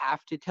don't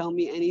have to tell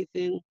me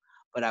anything,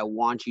 but I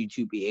want you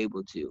to be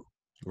able to.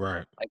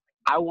 Right. Like,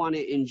 I want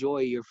to enjoy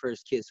your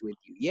first kiss with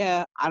you.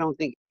 Yeah, I don't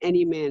think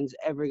any man's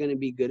ever going to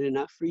be good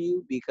enough for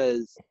you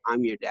because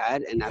I'm your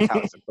dad and that's how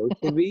it's supposed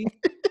to be.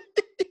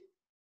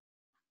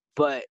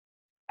 But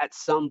at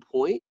some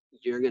point,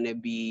 you're going to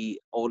be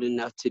old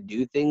enough to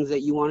do things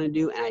that you want to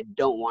do. And I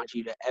don't want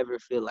you to ever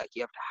feel like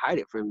you have to hide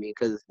it from me,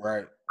 because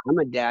Right. I'm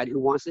a dad who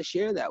wants to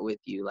share that with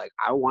you. Like,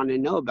 I want to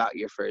know about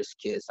your first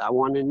kiss. I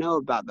want to know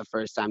about the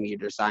first time you're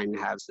deciding to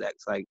have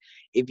sex. Like,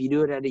 if you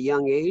do it at a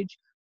young age,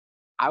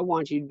 I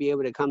want you to be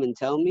able to come and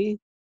tell me,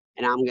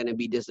 and I'm going to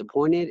be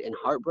disappointed and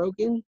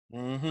heartbroken.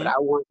 But Mhm. I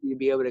want you to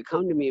be able to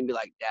come to me and be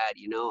like, Dad,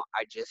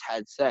 I just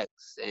had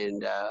sex.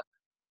 And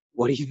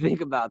what do you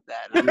think about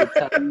that? And I'm going to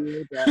tell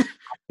you that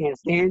I can't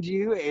stand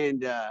you,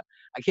 and I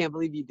can't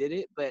believe you did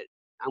it, but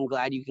I'm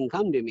glad you can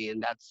come to me.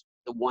 And that's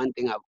the one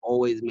thing I've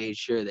always made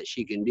sure that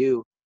she can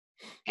do.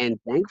 And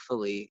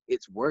thankfully,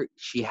 it's worked.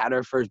 She had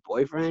her first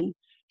boyfriend.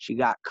 She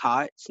got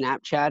caught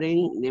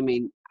Snapchatting. I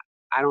mean,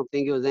 I don't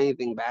think it was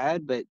anything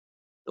bad, but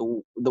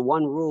the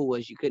one rule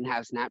was you couldn't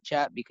have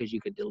Snapchat because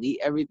you could delete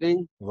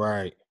everything.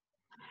 Right.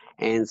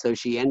 And so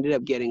she ended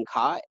up getting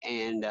caught,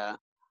 and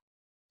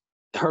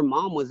her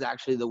mom was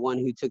actually the one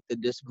who took the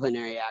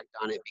disciplinary act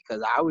on it,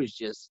 because I was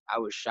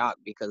shocked,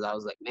 because I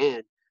was like,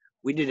 man,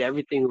 we did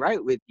everything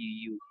right with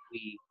you.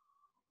 We,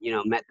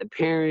 met the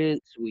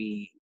parents.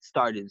 We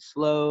started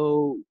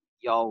slow.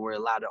 Y'all were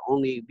allowed to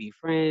only be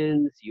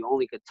friends. You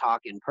only could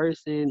talk in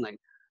person, like,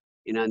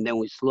 and then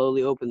we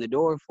slowly opened the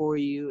door for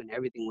you, and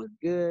everything was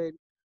good.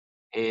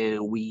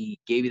 And we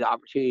gave you the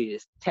opportunity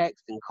to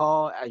text and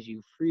call as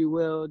you free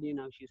willed.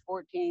 She's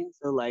 14,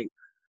 so like,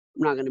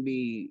 I'm not gonna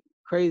be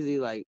crazy.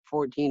 Like,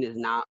 14 is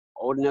not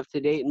old enough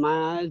to date in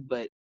my eyes,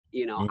 but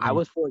I Mm-hmm.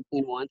 was 14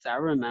 once. I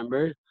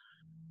remember,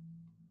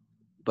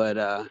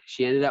 but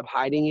she ended up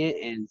hiding it,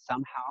 and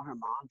somehow her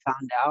mom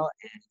found out.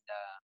 And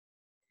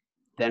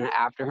then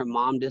after her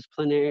mom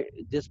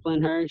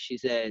disciplined her, she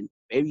said,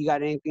 "Baby, you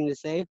got anything to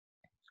say?"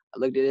 I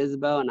looked at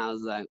Isabel and I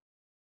was like,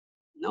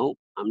 "Nope,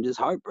 I'm just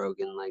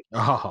heartbroken. Like,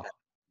 Oh,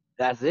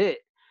 that's it."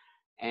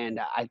 And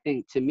I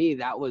think, to me,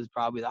 that was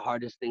probably the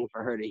hardest thing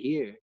for her to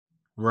hear.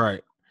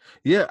 right.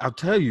 Yeah, I'll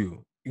tell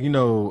you,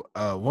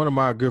 one of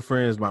my good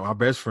friends, my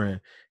best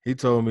friend, he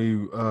told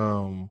me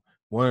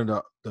one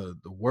of the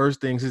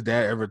worst things his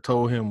dad ever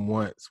told him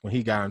once when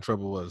he got in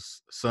trouble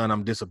was, "Son,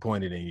 I'm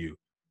disappointed in you."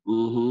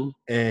 Mm-hmm.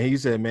 And he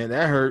said, "Man,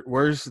 that hurt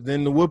worse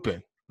than the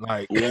whooping."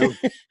 Like, Yeah.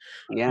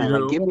 Yeah. you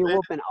Like, know, give me a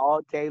whooping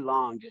all day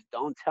long. Just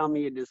don't tell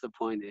me you're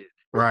disappointed.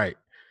 right.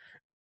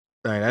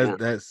 Like, Yeah.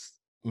 that's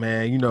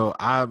man,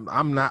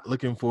 I'm not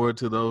looking forward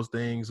to those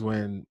things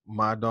when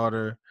my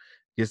daughter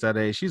gets that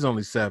age. She's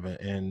only 7,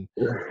 and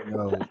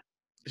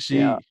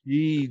Yeah.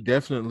 she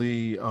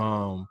definitely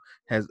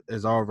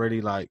has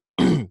already, like,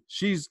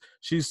 she's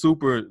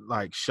super,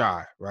 like,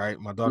 shy, right?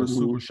 My daughter's Mm-hmm.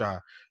 super shy.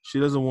 She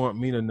doesn't want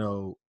me to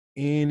know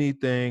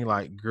anything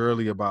like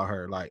girly about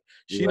her. Like,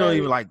 she don't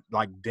even Right.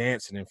 like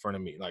dancing in front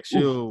of me. Like,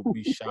 she'll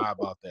be shy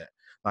about that.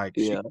 Like,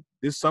 Yeah.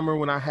 this summer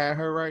when I had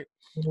her, right,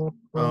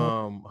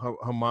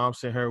 her mom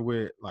sent her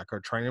with, like, her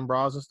training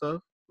bras and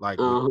stuff, like,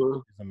 which Uh-huh.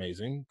 is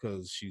amazing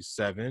because she's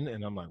 7,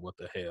 and I'm like, what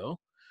the hell?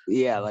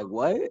 Yeah. Like,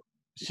 what?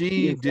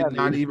 She You're did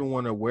not 7. even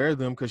want to wear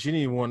them because she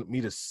didn't even want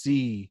me to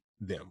see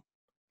them.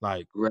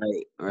 Like, Right.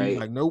 she's Right.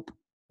 like, nope.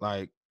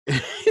 Like,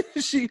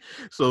 she.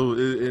 So it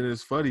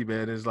is funny,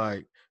 man. It's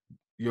like,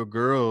 your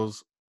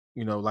girls,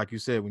 like you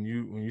said, when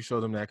you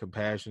show them that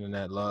compassion and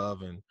that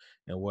love and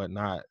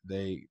whatnot,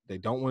 they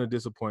don't want to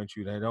disappoint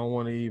you. They don't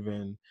want to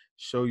even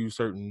show you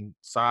certain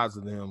sides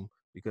of them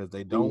because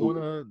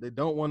Mm-hmm. they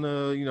don't want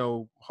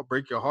to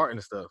break your heart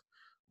and stuff.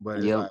 But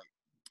it's Yep. like,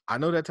 I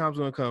know that time's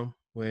gonna come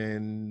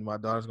when my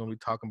daughter's gonna be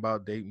talking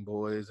about dating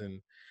boys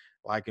and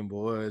liking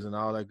boys and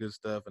all that good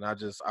stuff. And I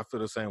feel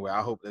the same way.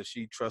 I hope that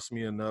she trusts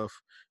me enough,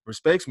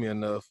 respects me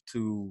enough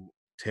to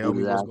tell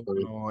me what's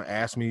going Exactly. on,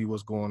 ask me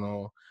what's going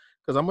on.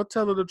 Cause I'm gonna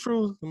tell her the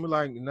truth. I'm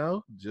like,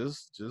 no,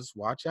 just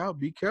watch out,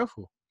 be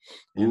careful.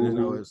 And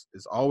Mm-hmm.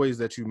 it's always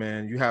that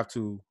you have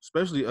to,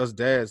 especially us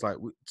dads, like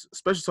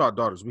especially to our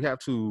daughters, we have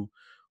to,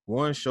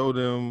 one, show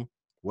them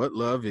what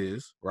love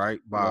is, right?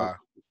 Yep. By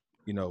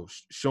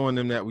showing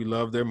them that we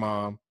love their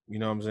mom, you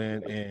know what I'm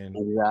saying, and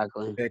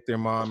Exactly. respect their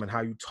mom and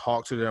how you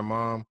talk to their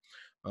mom,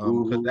 because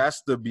Mm-hmm.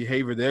 that's the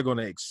behavior they're going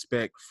to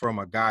expect from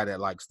a guy that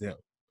likes them,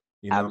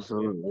 you know what I'm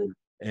saying? Absolutely.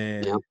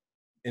 Yep.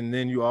 And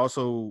then you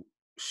also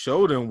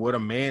show them what a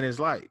man is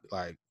like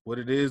what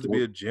it is to Yep.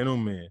 be a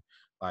gentleman,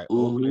 like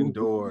opening Mm-hmm.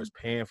 doors,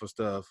 paying for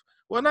stuff.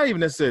 Well, not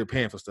even necessarily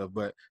paying for stuff,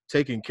 but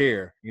taking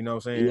care, you know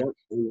what I'm saying, Yep.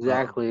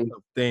 Exactly.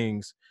 of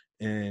things.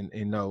 And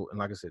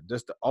like I said,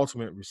 just the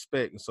ultimate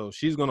respect. And so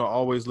she's gonna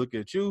always look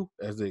at you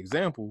as the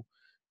example.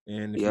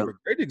 And if Yep. you're a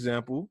great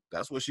example,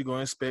 that's what she's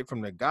gonna expect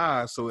from the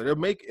guy. So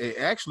it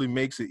actually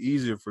makes it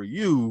easier for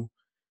you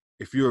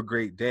if you're a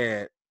great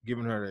dad,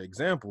 giving her the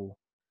example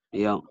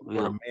Yep. what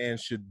Yep. a man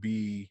should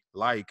be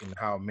like and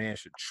how a man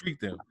should treat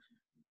them.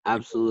 Because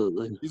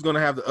Absolutely. he's gonna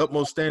have the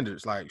utmost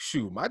standards. Like,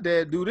 shoot, my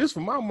dad do this for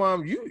my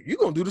mom. You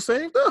gonna do the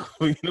same stuff.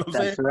 You know what I'm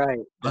saying? That's right.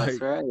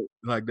 That's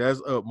Like, right.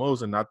 that's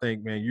utmost. And I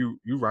think, man,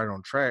 you right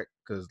on track,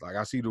 because like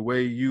I see the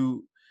way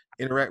you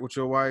interact with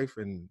your wife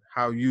and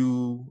how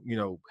you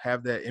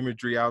have that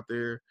imagery out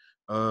there.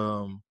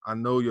 I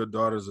know your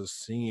daughters are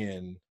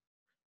seeing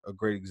a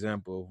great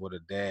example of what a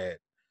dad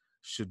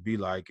should be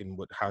like and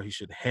how he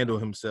should handle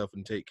himself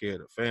and take care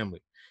of the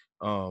family.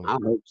 I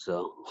hope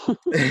so.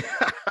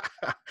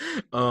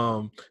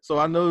 So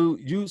I know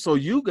you. So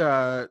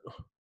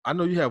I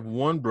know you have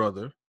one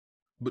brother,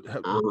 but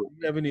do Uh,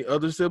 you have any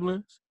other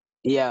siblings?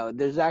 yeah,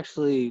 there's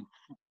actually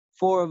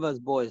 4 of us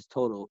boys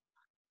total,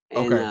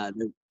 and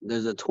Okay.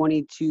 there's a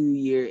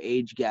 22-year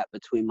age gap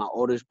between my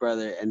oldest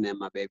brother and then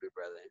my baby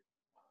brother.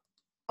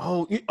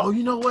 Oh,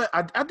 you know what?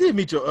 I did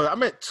meet your. I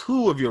met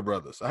 2 of your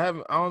brothers. I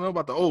don't know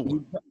about the old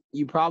one.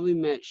 You probably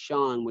met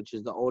Sean, which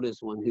is the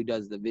oldest one who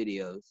does the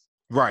videos.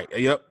 Right.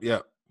 Yep.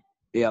 Yep.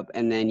 Yep,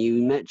 and then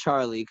you met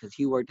Charlie because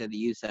he worked at the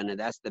youth center.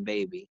 That's the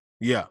baby.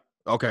 Yeah.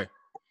 Okay.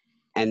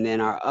 And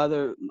then our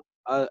other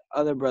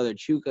brother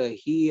Chuka,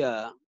 he's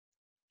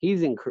he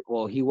was in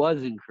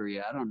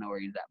Korea. I don't know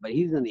where he's at, but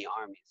he's in the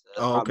army, so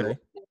that's Oh, probably why okay.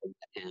 I never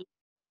met him.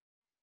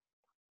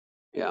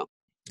 Yeah.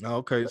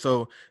 Okay.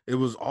 So it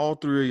was all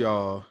 3 of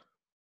y'all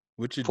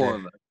With your 4 dad.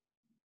 of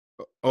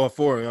us. Oh,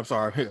 4. I'm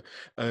sorry.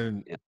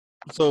 And Yeah.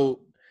 so,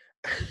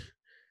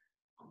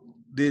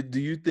 do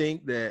you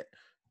think that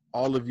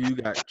all of you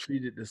got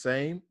treated the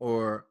same,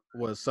 or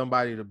was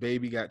somebody the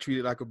baby got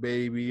treated like a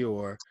baby,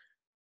 or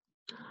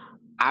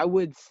I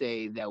would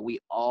say that we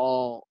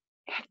all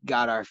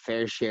got our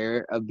fair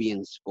share of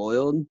being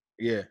spoiled,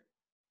 yeah,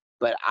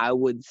 but I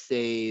would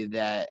say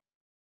that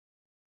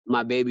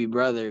my baby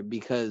brother,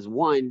 because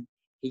one,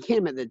 he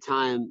came at the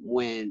time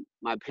when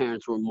my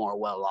parents were more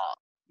well off.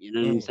 You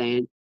know what I'm mm,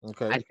 saying?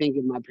 okay, I think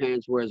if my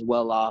parents were as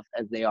well off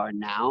as they are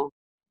now,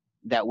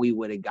 that we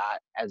would have got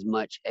as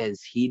much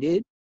as he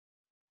did.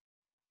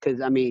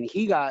 Because I mean,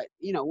 he got,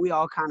 we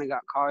all kind of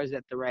got cars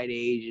at the right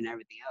age and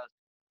everything else.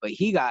 But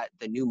he got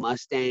the new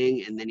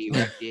Mustang, and then he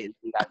wrecked it, and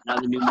he got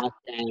another new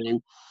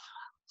Mustang.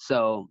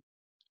 So,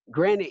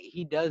 granted,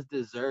 he does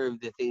deserve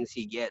the things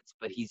he gets,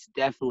 but he's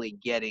definitely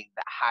getting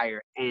the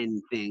higher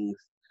end things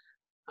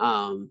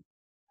um,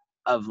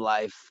 of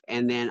life.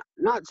 And then,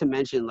 not to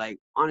mention, like,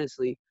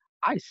 honestly,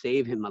 I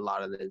save him a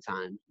lot of the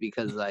time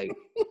because, like,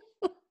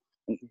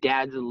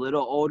 dad's a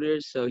little older,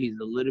 so he's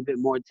a little bit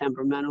more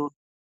temperamental.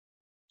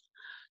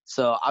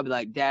 So I'll be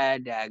like,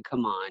 Dad,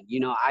 come on.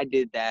 I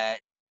did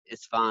that.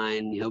 It's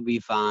fine. He'll be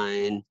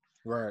fine,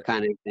 right,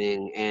 kind of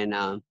thing. And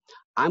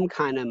I'm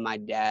kind of my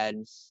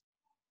dad's.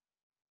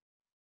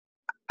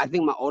 I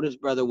think my oldest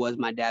brother was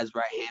my dad's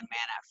right hand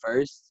man at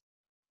first,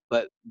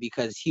 but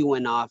because he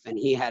went off and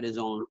he had his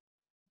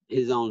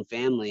own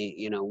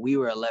family, we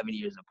were 11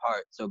 years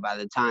apart. So by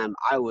the time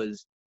I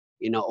was,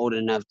 old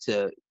enough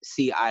to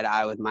see eye to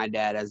eye with my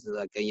dad as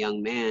like a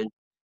young man,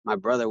 my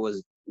brother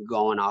was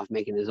going off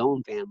making his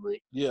own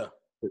family. yeah,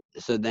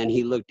 So then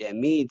he looked at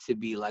me to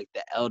be like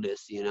the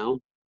eldest,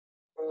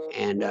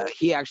 and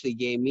he actually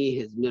gave me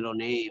his middle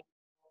name,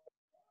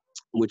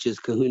 which is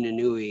Kahuna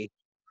Nui.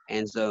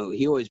 And so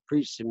he always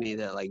preached to me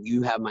that, like,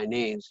 you have my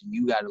name, so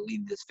you got to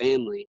lead this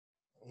family.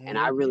 And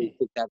I really hmm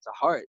took that to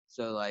heart.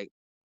 So, like,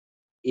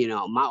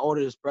 my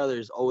oldest brother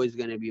is always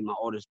going to be my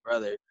oldest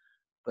brother.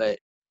 But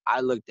I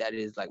looked at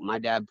it as like my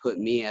dad put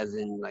me as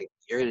in, like,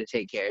 you're going to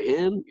take care of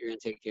him, you're going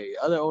to take care of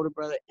your other older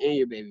brother and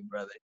your baby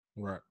brother.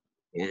 right,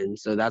 And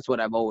so that's what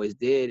I've always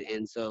did.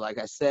 And so, like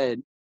I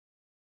said,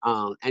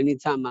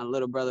 anytime my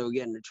little brother would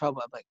get into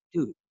trouble, I'm like,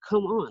 dude,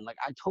 come on. Like,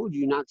 I told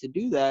you not to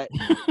do that.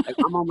 Like,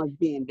 I'm almost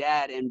being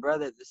dad and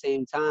brother at the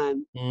same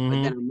time. But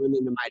hmm then I'm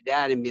running to my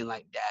dad and being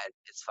like, Dad,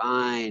 it's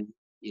fine.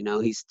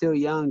 He's still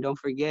young. Don't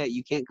forget,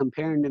 you can't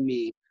compare him to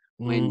me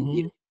when hmm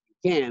you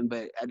can.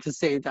 But at the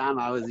same time,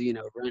 I was,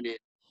 running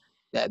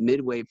that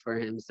midway for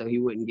him so he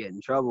wouldn't get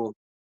in trouble.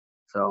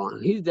 So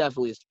he's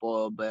definitely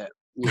spoiled, but,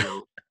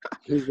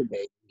 he's a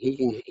baby.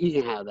 He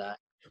can have that.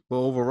 But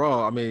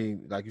overall, I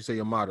mean, like you say,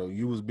 your motto,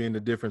 you was being the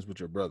difference with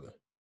your brother.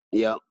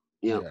 Yep.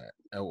 Yep.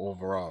 Yeah,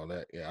 overall,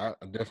 that yeah,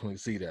 I definitely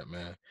see that,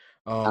 man.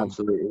 Um,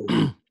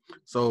 Absolutely.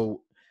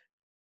 so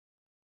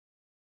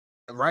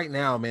right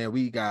now, man,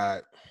 we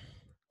got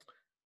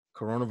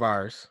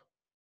coronavirus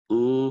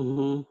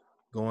Mm-hmm.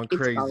 going It's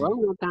crazy,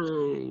 Corona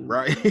time.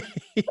 right?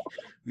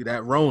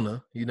 That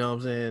Rona, you know what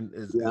I'm saying,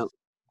 is Yep.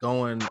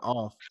 going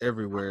off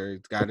everywhere.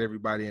 It's got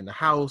everybody in the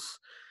house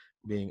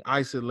being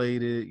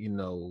isolated,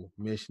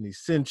 mission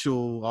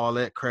essential, all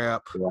that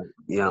crap. Yep.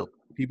 Yep.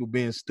 People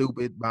being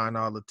stupid, buying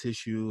all the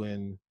tissue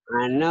and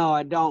I know.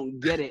 I don't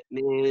get it,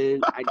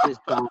 man. I just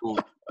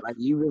don't. Like,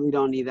 you really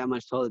don't need that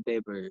much toilet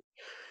paper.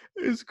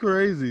 it's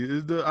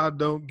crazy. I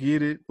don't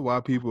get it why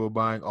people are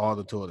buying all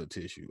the toilet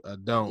tissue. I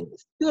don't.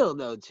 Still,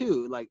 though,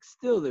 too. Like,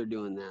 still, they're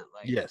doing that.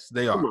 Like, Yes,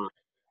 they come are.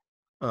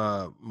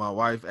 on. My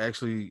wife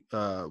actually,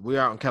 we're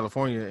out in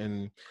California,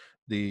 and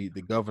the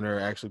governor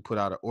actually put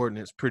out an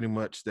ordinance pretty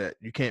much that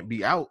you can't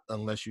be out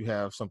unless you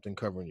have something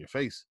covering your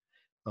face.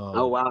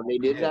 Oh, Um, wow. They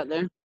did yeah, that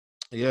there?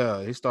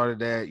 yeah, he started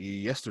that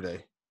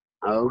yesterday.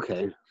 Oh,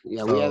 okay.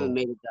 Yeah, we haven't So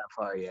made it that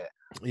far yet.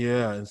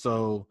 yeah, and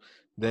so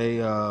they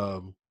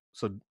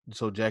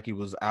so Jackie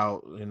was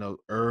out,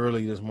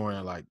 early this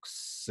morning, like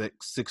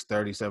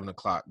 6:30, 7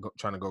 o'clock,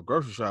 trying to go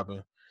grocery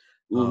shopping.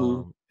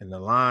 Mm-hmm. And the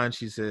line,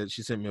 she said,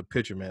 she sent me a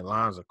picture, man,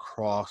 lines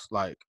across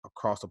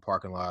the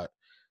parking lot.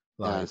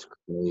 Like That's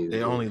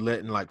they crazy. only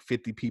letting like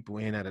 50 people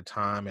in at a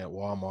time at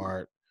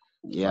Walmart.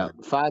 Yeah.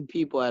 Like, 5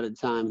 people at a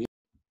time.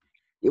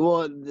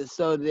 Well,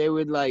 so they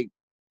would, like,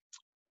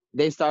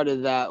 they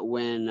started that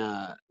when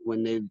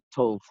they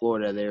told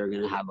Florida they were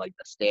gonna have, like,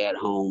 the stay at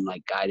home,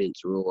 like,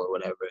 guidance rule or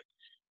whatever.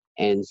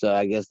 And so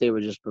I guess they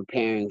were just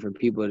preparing for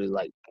people to,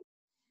 like,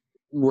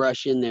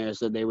 rush in there.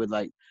 So they would,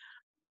 like,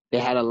 they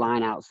had a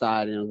line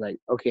outside and it was like,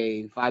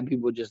 okay, 5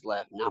 people just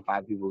left. Now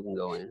 5 people can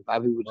go in.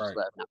 5 people just right.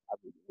 left. Now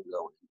 5 people can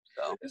go in.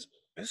 So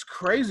It's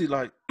crazy.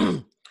 Like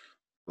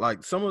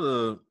like some of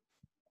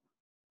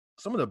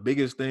the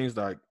biggest things,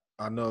 like,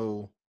 I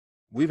know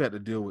we've had to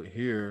deal with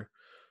here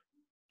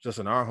just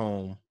in our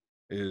home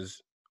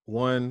is,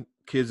 one,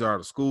 kids are out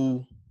of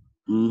school.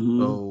 mm-hmm.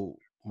 So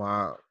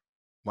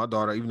my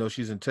daughter, even though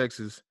she's in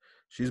Texas,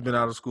 she's been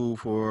out of school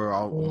for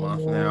a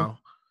month now.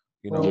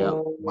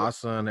 Yeah. My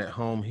son at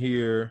home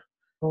here,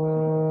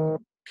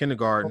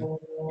 kindergarten,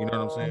 you know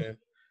what I'm saying?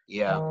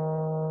 Yeah.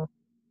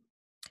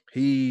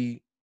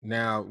 He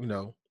now,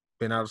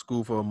 been out of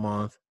school for a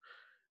month.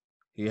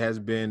 He has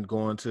been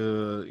going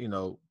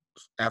to,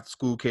 after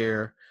school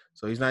care.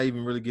 So he's not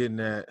even really getting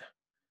that,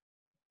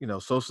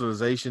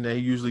 socialization that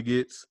he usually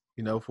gets,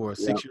 for a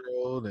Yep.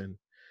 6-year-old. And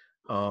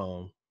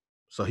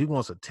so he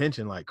wants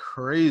attention like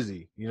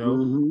crazy,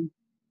 Mm-hmm.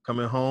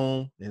 coming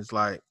home. And it's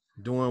like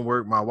doing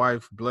work. My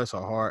wife, bless her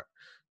heart,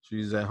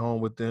 she's at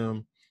home with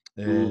them.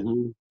 And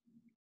Mm-hmm.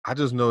 I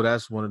just know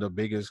that's one of the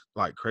biggest,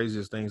 like,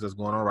 craziest things that's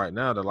going on right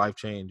now. The life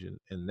change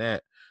and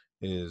that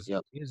is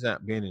Yep. he's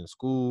not being in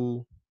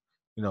school.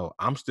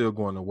 I'm still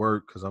going to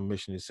work because I'm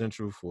mission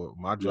essential for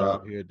my Yep.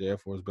 job here at the Air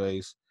Force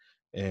Base.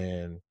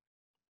 And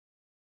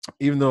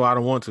even though I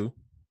don't want to,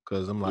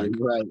 because I'm like,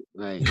 Right.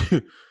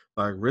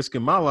 like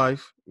risking my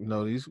life,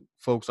 these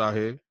folks out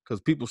here,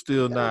 because people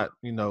still not,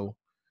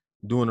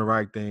 doing the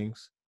right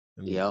things.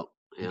 And Yep.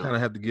 you kind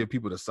of have to give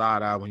people the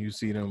side eye when you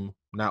see them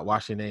not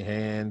washing their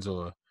hands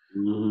or,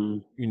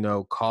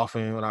 Mm-hmm.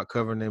 coughing without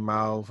covering their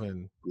mouth.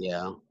 And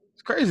Yeah.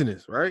 it's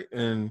craziness, right?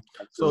 And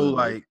so, Absolutely.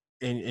 like,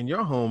 in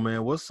your home,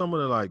 man, what's some of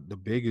the, like, the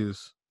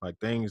biggest, like,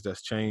 things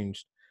that's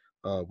changed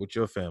with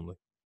your family?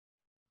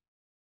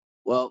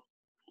 Well,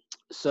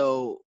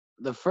 so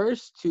the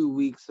first 2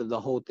 weeks of the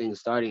whole thing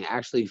starting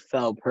actually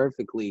fell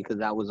perfectly because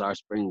that was our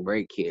spring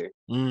break here.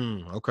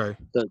 Okay.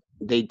 So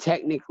they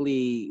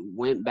technically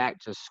went back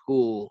to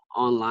school,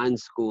 online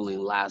schooling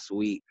last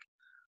week,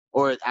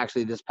 or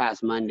actually this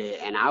past Monday,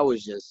 and I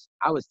was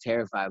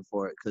terrified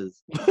for it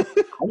because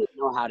I didn't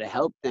know how to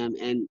help them.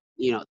 And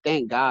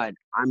thank God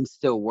I'm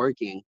still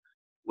working,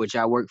 which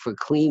I work for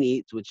Clean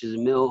Eats, which is a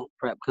meal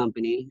prep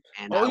company,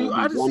 and Oh, I will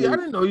I be just see. I running.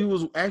 didn't know you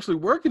was actually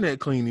working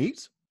at Clean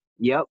Eats.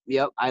 Yep.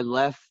 I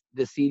left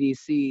the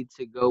CDC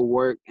to go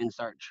work and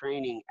start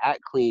training at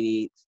Clean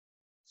Eats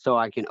so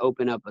I can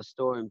open up a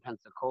store in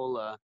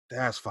Pensacola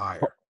That's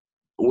fire.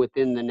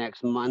 within the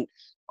next month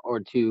or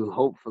two,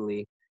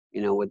 hopefully.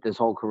 With this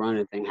whole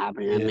corona thing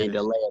happening, it may Yeah.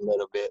 delay a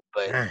little bit,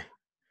 but Dang.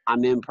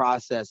 I'm in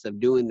process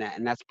of doing that.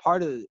 And that's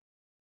part of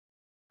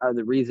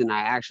the reason I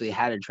actually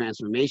had a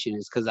transformation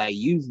is because I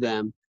use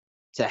them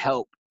to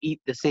help eat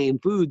the same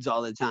foods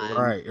all the time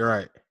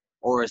Right.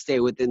 or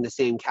stay within the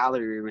same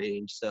calorie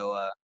range.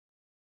 So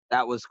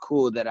that was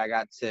cool that I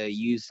got to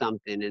use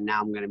something and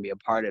now I'm going to be a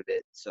part of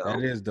it. That So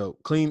is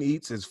dope. Clean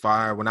Eats is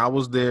fire. When I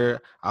was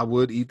there, I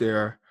would eat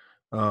there.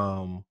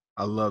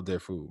 I love their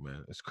food,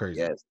 man. It's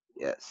crazy.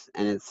 yes.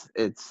 And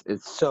it's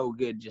so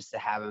good just to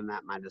have them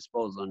at my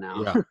disposal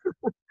now. Yeah.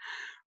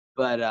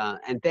 But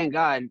and thank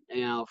God,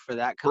 for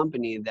that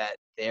company that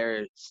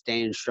they're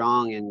staying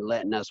strong and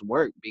letting us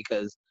work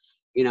because,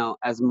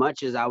 as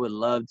much as I would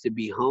love to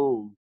be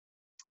home,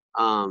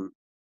 um,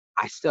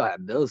 I still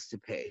have bills to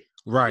pay,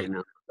 Right.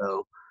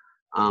 So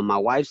my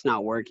wife's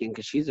not working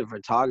because she's a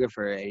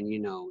photographer, and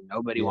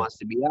nobody Yeah. wants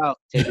to be out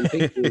taking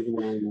pictures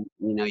when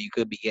you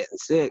could be getting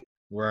sick.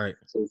 Right.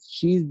 So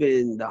she's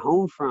been the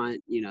home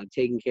front,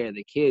 taking care of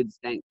the kids.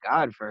 Thank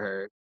God for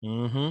her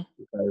Mm-hmm.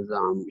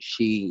 because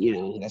she,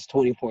 that's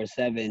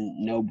 24/7,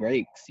 no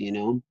breaks,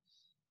 and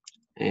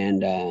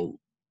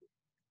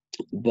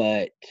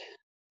but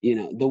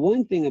the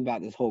one thing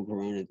about this whole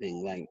corona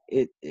thing, like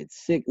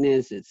it's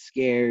sickness, it's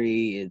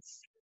scary,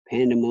 it's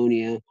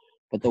pandemonia,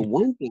 but the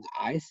one thing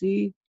I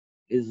see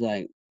is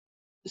like,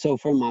 so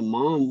for my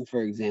mom,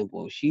 for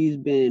example, she's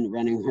been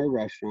running her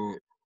restaurant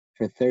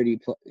for 30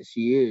 plus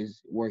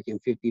years, working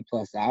 50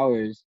 plus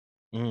hours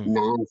Mm.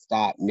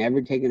 nonstop,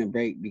 never taking a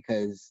break,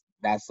 because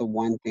that's the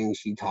one thing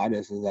she taught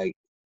us is like,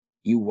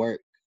 you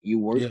work, you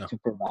work Yeah. to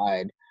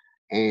provide,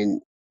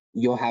 and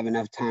you'll have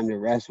enough time to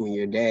rest when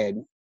you're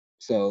dead.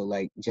 So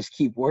like, just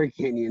keep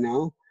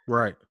working,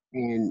 Right.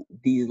 And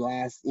these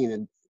last,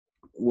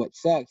 what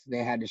sucks,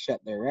 they had to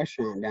shut their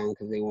restaurant down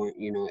because they weren't,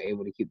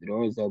 able to keep the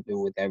doors open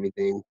with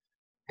everything,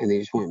 and they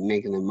just weren't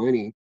making the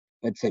money.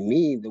 But to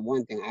me, the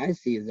one thing I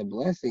see as a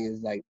blessing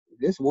is like,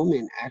 this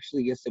woman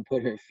actually gets to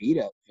put her feet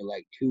up for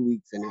like 2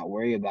 weeks and not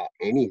worry about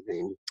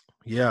anything.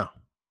 Yeah.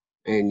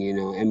 And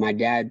and my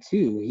dad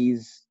too,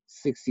 he's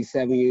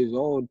 67 years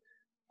old,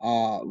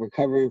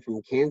 recovering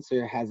from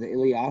cancer, has an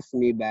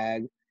ileostomy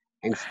bag,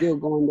 and still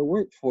going to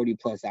work 40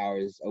 plus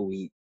hours a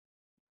week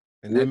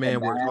And that with a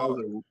man worked bag. hard.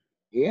 And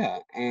yeah,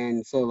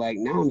 and so like,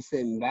 now I'm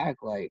sitting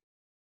back like,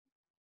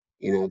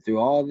 through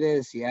all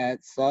this, yeah,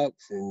 it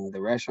sucks, and the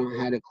restaurant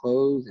had to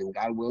close, and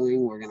God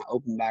willing, we're gonna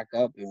open back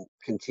up and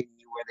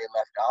continue where they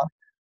left off.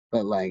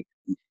 But like,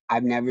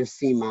 I've never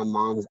seen my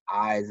mom's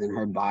eyes and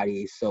her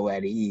body so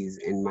at ease,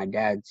 and my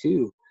dad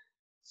too.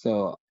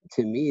 So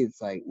to me,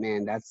 it's like,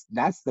 man,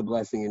 that's the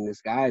blessing in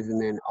disguise.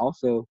 And then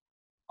also,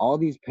 all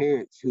these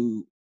parents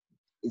who,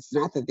 it's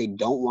not that they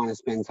don't want to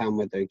spend time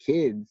with their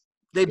kids,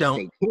 They it's don't.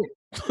 they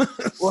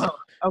can't. Well,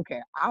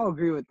 okay, I'll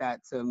agree with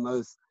that to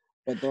most,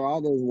 but there are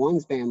all those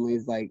ones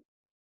families like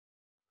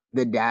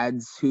the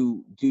dads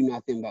who do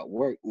nothing but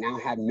work now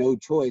have no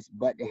choice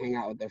but to hang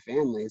out with their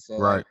families. So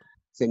like, Right.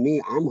 to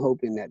me, I'm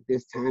hoping that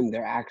this time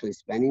they're actually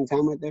spending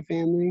time with their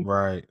family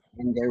Right.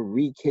 and they're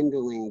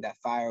rekindling that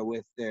fire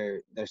with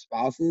their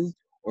spouses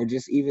or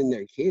just even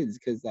their kids.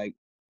 Cause like,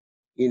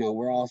 you know,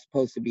 we're all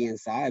supposed to be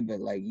inside, but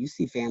like you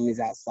see families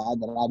outside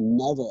that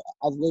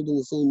I've lived in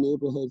the same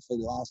neighborhood for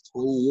the last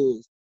 20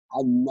 years.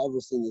 I've never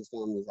seen these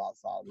families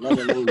outside, let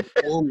alone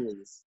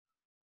families.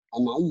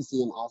 And now you see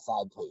them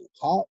outside playing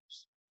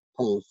catch,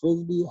 playing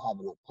frisbee,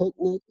 having a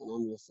picnic. And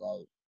I'm just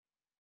like,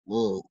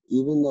 man,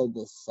 even though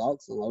this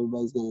sucks and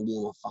everybody's going to be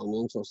in a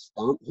financial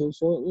stump here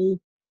shortly,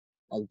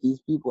 like these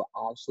people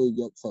actually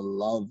get to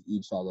love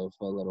each other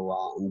for a little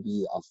while and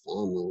be a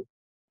family.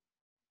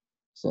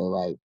 So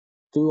like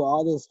through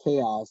all this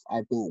chaos,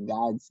 I think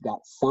God's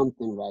got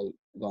something right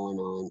going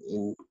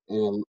on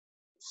in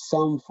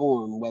some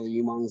form, whether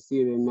you want to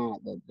see it or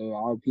not, that there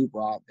are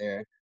people out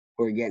there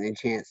who are getting a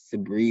chance to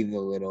breathe a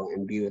little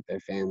and be with their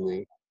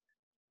family.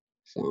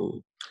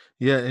 So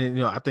Yeah,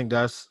 and I think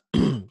that's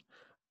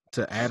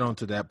to add on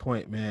to that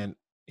point, man.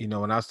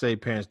 When I say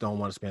parents don't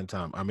want to spend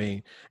time, I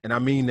mean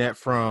that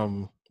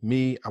from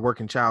me. I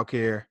work in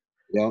childcare,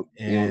 yep.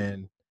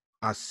 and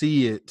I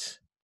see it.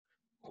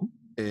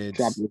 Drop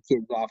It's your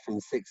kids off from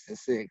 6 to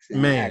 6 and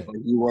act man, like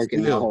you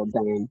working the whole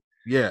time.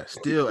 Yeah,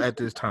 still at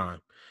this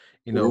time,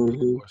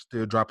 people are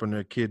still dropping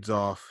their kids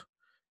off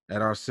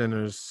at our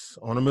centers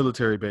on a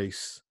military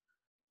base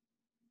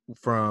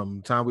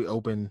from time we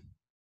open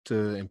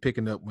to and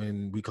picking up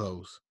when we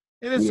close.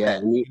 And it's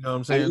sad, you know what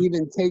I'm saying? And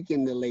even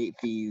taking the late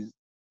fees.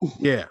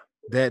 Yeah,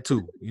 that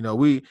too.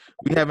 We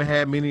haven't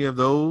had many of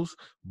those,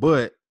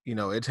 but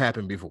it's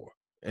happened before.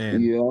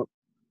 And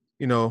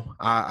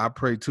I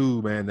pray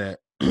too, man, that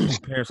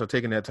parents are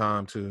taking that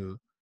time to,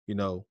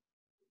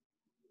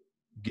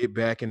 get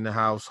back in the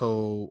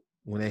household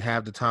when they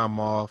have the time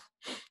off.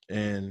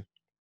 And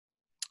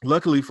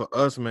luckily for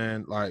us,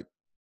 man, like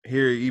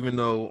here, even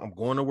though I'm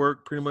going to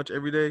work pretty much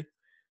every day,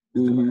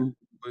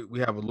 we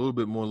have a little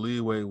bit more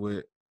leeway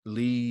with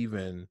leave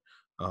and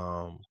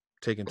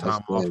taking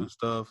time off and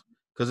stuff,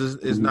 because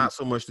it's not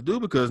so much to do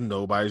because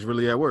nobody's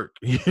really at work.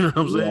 You know what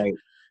I'm saying?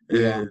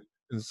 Yeah.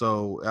 And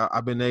so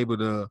I've been able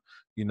to,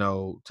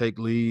 take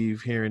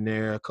leave here and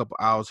there, a couple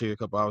hours here, a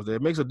couple hours there.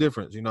 It makes a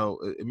difference.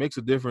 It makes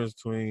a difference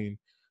between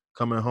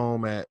coming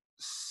home at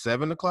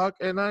 7 o'clock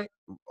at night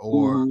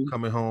or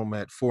coming home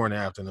at 4 in the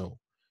afternoon.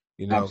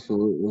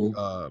 Absolutely.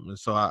 And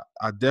so I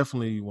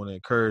definitely want to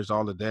encourage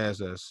all the dads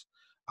that's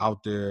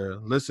out there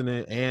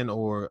listening and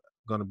or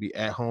going to be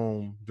at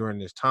home during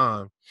this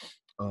time.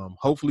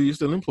 Hopefully you're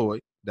still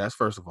employed. That's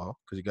first of all,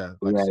 because you got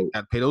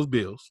to pay those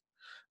bills.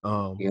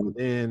 And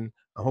then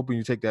I'm hoping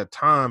you take that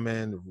time,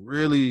 man, to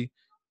really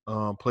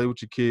play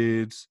with your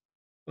kids,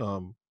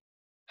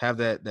 have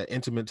that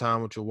intimate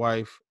time with your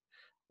wife,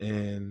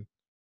 and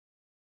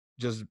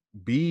just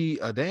be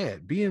a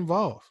dad, be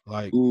involved.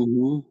 Like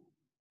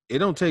it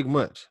don't take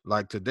much.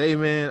 Like today,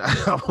 man,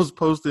 I was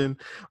posting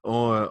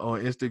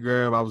on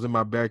Instagram. I was in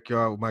my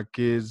backyard with my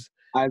kids.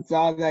 I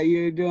saw that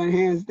you were doing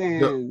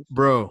handstands.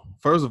 Bro,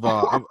 first of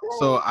all,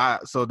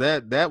 so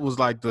that was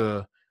like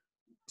the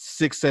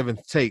 6th,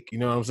 7th take, you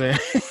know what I'm saying?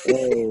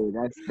 Hey,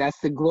 that's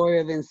the glory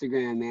of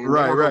Instagram, man.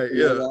 Right,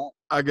 yeah.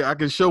 I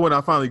can show when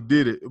I finally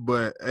did it,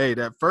 but hey,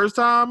 that first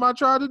time I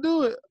tried to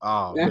do it,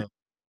 oh man,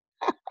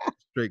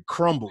 straight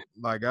crumbled.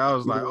 Like I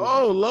was like,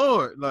 oh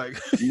Lord, like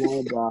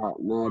no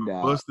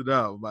doubt. Busted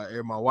out.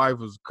 My wife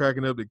was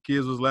cracking up. The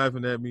kids was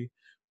laughing at me.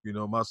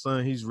 My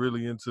son, he's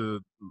really into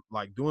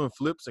like doing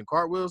flips and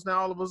cartwheels now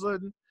all of a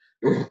sudden.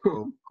 So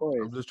of course.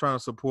 I'm just trying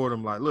to support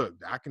him. Like, look,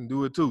 I can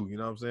do it too. You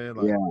know what I'm saying?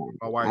 Like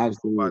my wife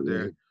was out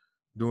there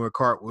doing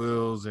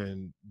cartwheels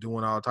and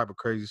doing all type of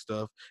crazy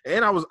stuff.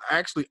 And I was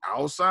actually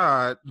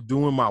outside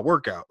doing my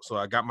workout. So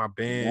I got my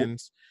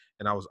bands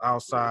and I was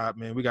outside,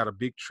 man. We got a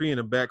big tree in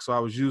the back, so I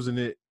was using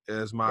it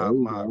as my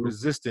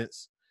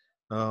resistance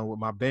with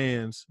my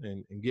bands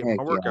and getting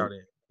my workout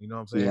in. You know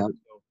what I'm saying?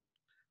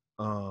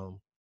 So,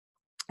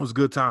 it was a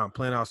good time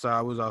playing outside.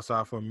 I was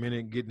outside for a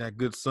minute, getting that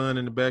good sun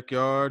in the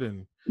backyard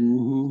and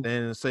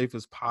staying as safe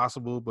as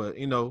possible. But,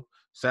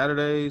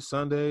 Saturdays,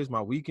 Sundays,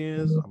 my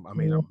weekends,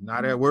 I'm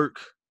not at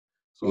work.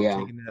 So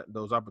I'm taking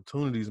those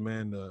opportunities,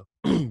 man,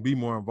 to be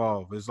more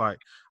involved. It's like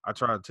I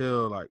try to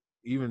tell, like,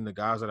 even the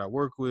guys that I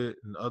work with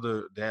and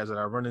other dads that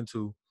I run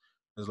into,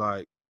 is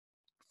like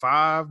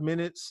 5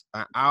 minutes,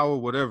 an hour,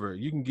 whatever.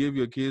 You can give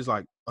your kids,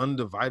 like,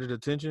 undivided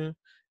attention.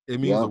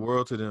 It means the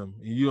world to them,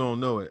 and you don't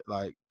know it.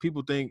 Like,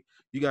 people think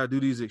you got to do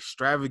these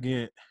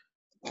extravagant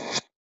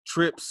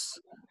trips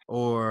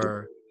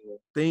or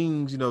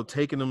things,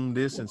 taking them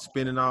this and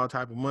spending all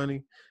type of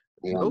money.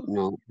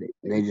 No,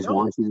 they just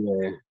want you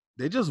there.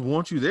 They just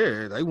want you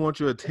there. They want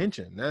your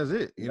attention. That's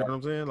it. You know what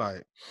I'm saying?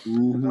 Like,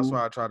 that's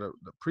why I try to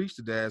preach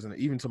to dads, and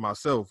even to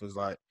myself, is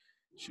like,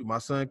 shoot, my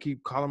son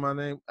keep calling my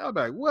name. I'll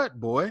be like, what,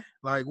 boy?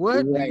 Like,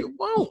 what do you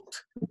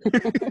want?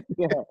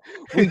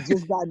 We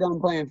just got done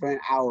playing for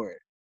an hour.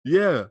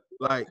 Yeah,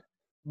 like,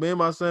 me and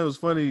my son, was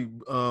funny.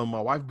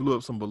 My wife blew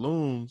up some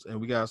balloons, and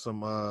we got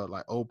some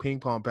like old ping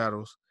pong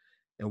paddles,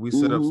 and we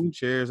set up some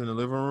chairs in the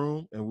living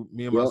room, and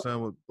me and my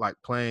son were like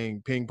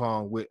playing ping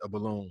pong with a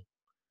balloon.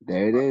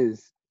 There it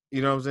is.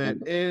 You know what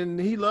I'm saying? And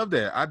he loved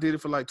that. I did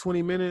it for like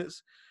 20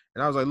 minutes,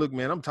 and I was like, look,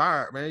 man, I'm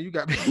tired, man. You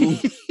got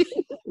me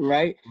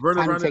right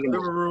running around the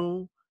living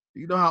room,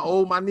 you know how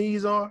old my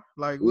knees are?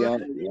 Like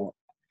what? And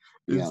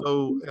Yeah.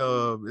 so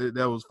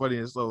that was funny.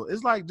 And so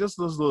it's like just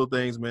those little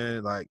things,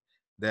 man, like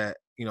that,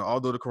 you know,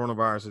 although the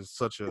coronavirus is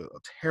such a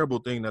terrible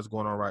thing that's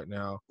going on right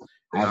now,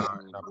 and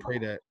I pray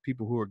that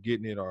people who are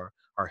getting it are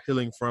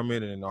healing from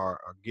it and are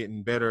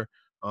getting better.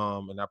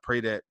 And I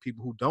pray that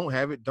people who don't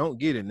have it don't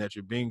get it, and that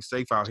you're being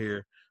safe out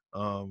here,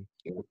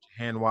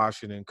 hand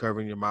washing and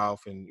covering your mouth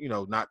and, you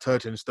know, not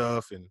touching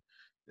stuff.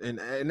 And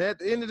at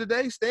the end of the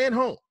day, staying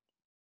home.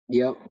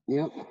 Yep.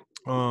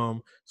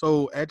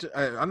 So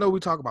I know we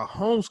talk about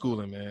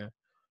homeschooling, man.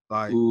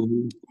 Like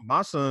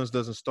my son's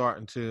doesn't start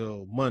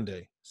until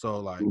Monday. So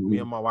like me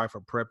and my wife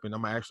are prepping.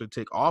 I'm gonna actually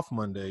take off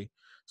Monday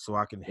so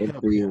I can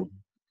help him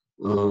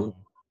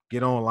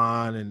get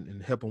online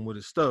and help him with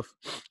his stuff.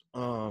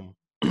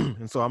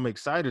 And so I'm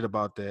excited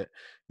about that.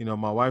 You know,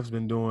 my wife's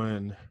been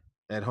doing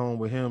at home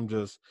with him,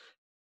 just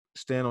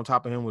staying on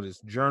top of him with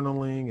his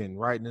journaling and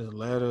writing his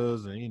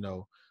letters and, you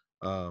know,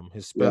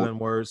 his spelling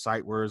words,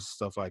 sight words,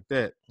 stuff like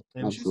that.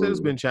 And she said it's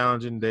been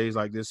challenging days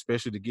like this,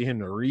 especially to get him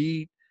to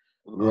read.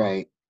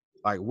 Right.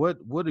 Like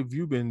what have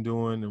you been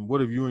doing, and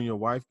what have you and your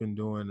wife been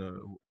doing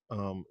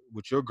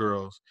with your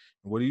girls?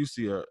 And what do you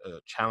see are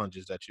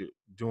challenges that you're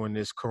doing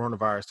this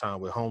coronavirus time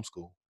with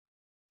homeschool?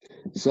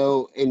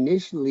 So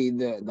initially,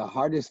 the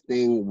hardest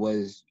thing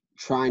was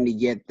trying to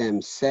get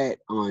them set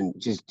on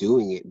just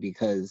doing it,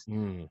 because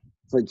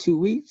for 2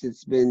 weeks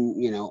it's been,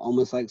 you know,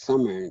 almost like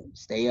summer.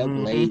 Stay up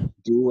late,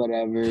 do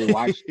whatever,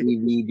 watch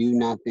TV, do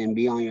nothing,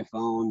 be on your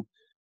phone,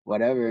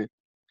 whatever.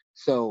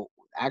 So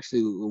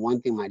actually, one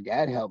thing my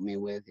dad helped me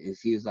with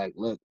is he was like,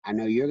 "Look, I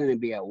know you're gonna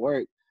be at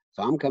work,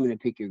 so I'm coming to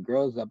pick your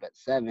girls up at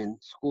 7.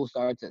 School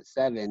starts at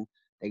 7.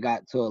 They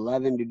got till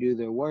 11 to do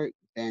their work.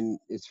 Then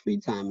it's free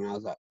time." And I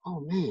was like,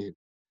 "Oh man,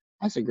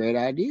 that's a great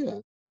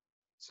idea."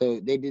 So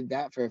they did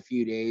that for a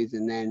few days,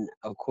 and then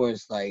of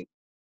course, like,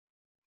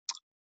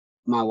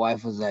 my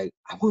wife was like,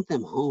 "I want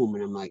them home,"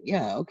 and I'm like,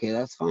 "Yeah, okay,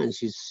 that's fine."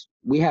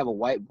 We have a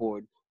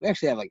whiteboard. We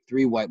actually have like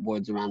 3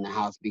 whiteboards around the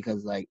house,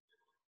 because like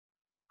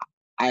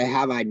I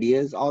have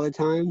ideas all the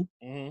time,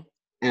 and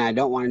I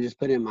don't want to just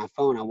put it in my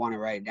phone. I want to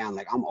write it down.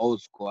 Like, I'm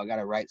old school. I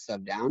gotta write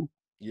stuff down.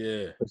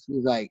 Yeah. But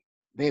she's like,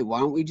 "Babe, why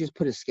don't we just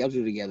put a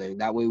schedule together?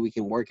 That way we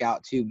can work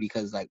out too."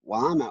 Because like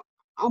while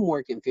I'm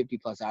working 50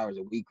 plus hours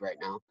a week right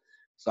now,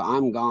 so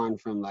I'm gone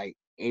from like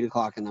 8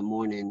 o'clock in the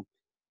morning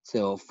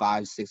till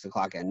 5, 6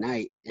 o'clock at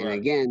night. And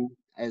again,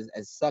 as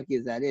sucky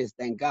as that is,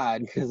 thank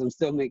God, because I'm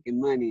still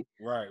making money.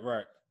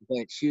 Right.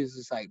 But she was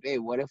just like,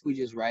 "Babe, what if we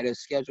just write a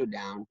schedule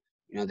down?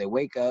 You know, they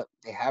wake up,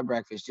 they have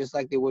breakfast just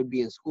like they would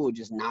be in school,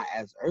 just not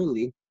as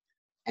early.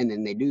 And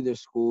then they do their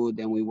school,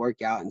 then we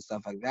work out and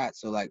stuff like that."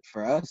 So like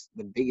for us,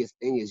 the biggest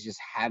thing is just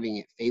having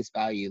it face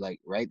value, like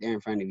right there in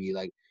front of you.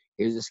 Like,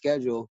 here's the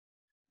schedule,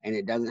 and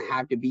it doesn't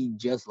have to be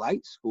just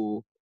like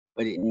school,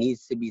 but it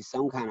needs to be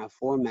some kind of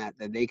format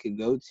that they could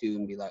go to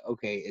and be like,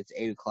 "Okay, it's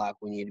 8 o'clock.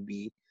 We need to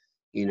be,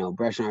 you know,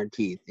 brushing our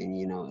teeth." And,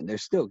 you know, they're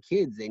still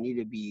kids. They need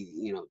to be,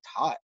 you know,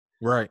 taught.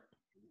 Right.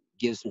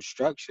 Give some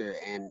structure.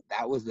 And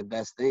that was the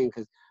best thing,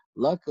 because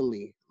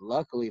luckily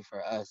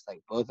for us,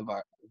 like both of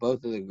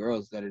the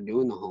girls that are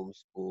doing the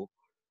homeschool,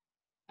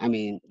 I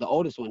mean, the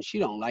oldest one, she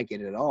don't like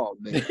it at all,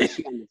 but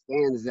she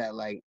understands that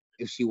like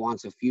if she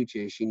wants a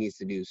future, she needs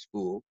to do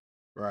school.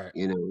 Right.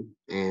 You know.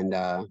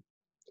 And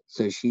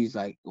so she's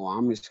like, "Well,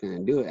 I'm just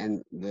gonna do it."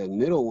 And the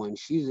middle one,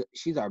 she's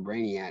our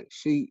brainiac.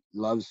 She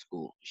loves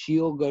school.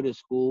 She'll go to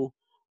school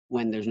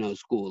when there's no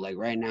school. Like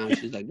right now,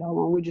 she's like, "Oh,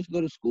 why don't we just go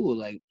to school?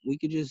 Like we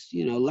could just,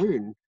 you know,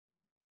 learn."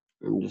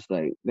 I'm just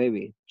like,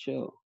 "Baby,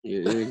 chill.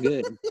 You're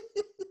good."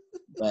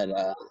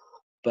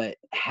 But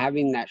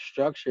having that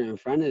structure in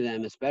front of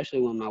them,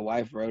 especially when my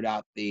wife wrote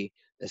out the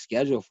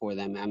schedule for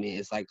them, I mean,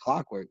 it's like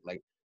clockwork.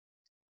 Like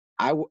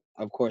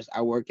of course,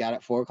 I work out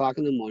at 4 o'clock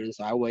in the morning,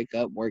 so I wake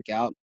up, work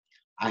out,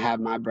 I have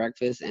my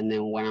breakfast, and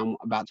then when I'm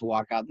about to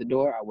walk out the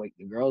door, I wake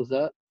the girls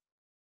up.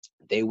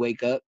 They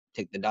wake up,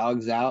 take the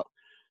dogs out.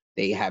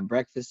 They have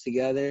breakfast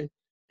together.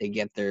 They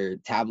get their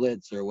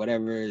tablets or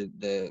whatever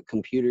the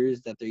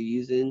computers that they're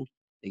using.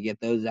 They get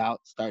those out,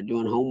 start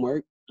doing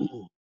homework,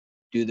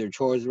 do their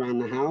chores around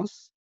the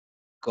house,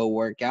 go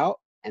work out,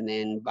 and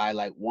then by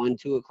like 1,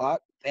 2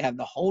 o'clock, they have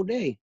the whole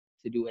day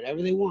to do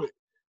whatever they want.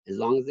 As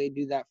long as they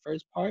do that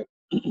first part,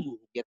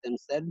 get them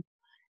said.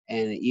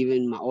 And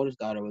even my oldest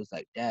daughter was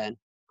like, "Dad,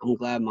 I'm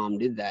glad Mom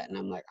did that." And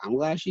I'm like, "I'm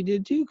glad she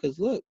did too, because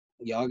look,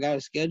 y'all got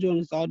a schedule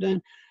and it's all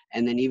done."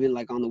 And then even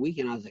like on the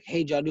weekend, I was like,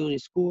 "Hey, y'all doing any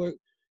schoolwork?"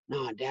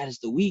 "No, Dad, it's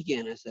the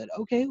weekend." I said,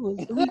 "Okay, well,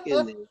 it's the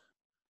weekend then."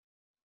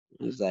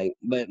 I was like,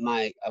 but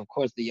of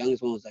course, the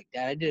youngest one was like,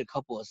 "Dad, I did a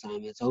couple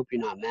assignments. I hope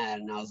you're not mad."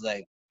 And I was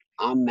like,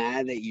 "I'm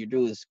mad that you're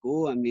doing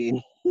school. I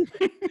mean,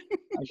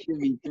 I should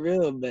be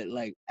thrilled, but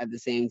like at the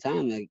same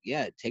time, like,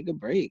 yeah, take a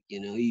break.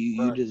 You know,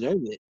 you Right.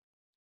 deserve it."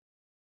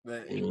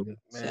 Man, You know,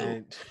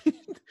 so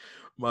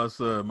my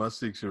son, my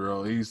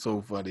 6-year-old, he's so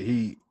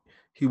funny.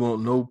 He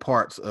won't know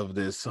parts of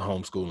this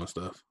homeschooling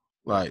stuff.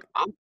 Like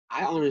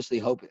I honestly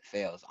hope it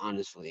fails,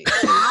 honestly,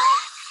 because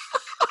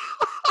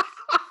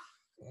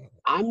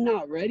I'm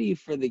not ready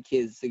for the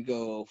kids to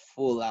go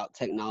full out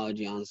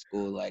technology on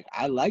school. Like,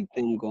 I like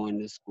them going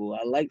to school.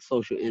 I like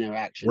social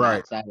interaction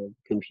Right, outside of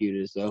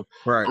computers. So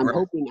right, I'm right.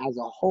 hoping as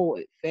a whole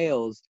it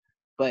fails,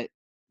 but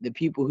the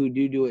people who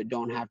do it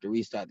don't have to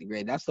restart the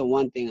grade. That's the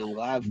one thing I'm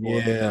glad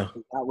for. Yeah,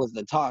 That was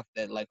the talk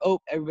that like, oh,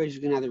 everybody's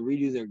gonna have to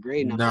redo their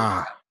grade. And I'm like,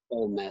 nah.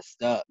 so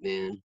messed up,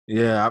 man.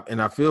 Yeah,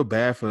 and I feel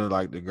bad for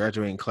like the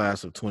graduating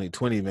class of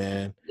 2020,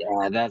 man.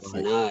 Yeah, that's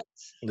Like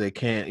nuts. they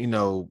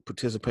can't,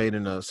 participate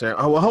in a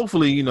ceremony. Oh, well,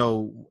 hopefully,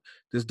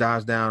 this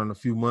dies down in a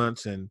few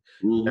months and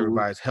Hmm.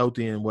 everybody's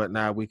healthy and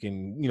whatnot. We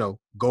can,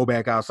 go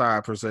back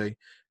outside per se,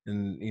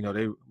 and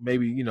they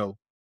maybe,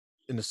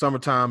 in the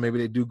summertime, maybe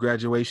they do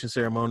graduation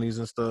ceremonies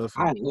and stuff,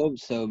 I and hope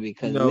so you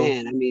because know,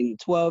 man, I mean,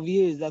 12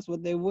 years, that's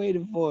what they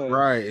waited for.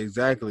 right,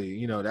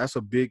 exactly. That's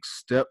a big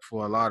step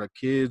for a lot of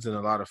kids and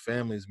a lot of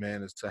families,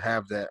 man, is to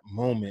have that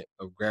moment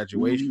of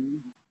graduation. Hmm.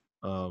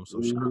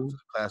 So shout out Hmm. to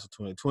the class of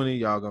 2020.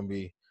 Y'all gonna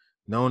be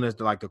known as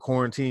the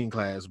quarantine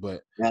class,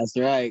 but That's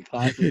right,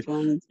 class of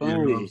you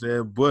know what I'm 2020.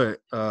 saying? But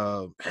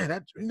man,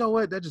 that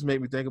what that just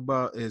made me think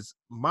about is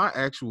my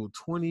actual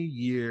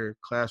 20-year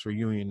class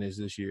reunion is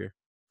this year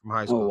from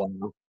high Oh school.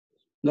 wow,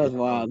 Yeah, that's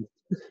wild.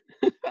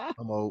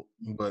 I'm old,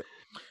 but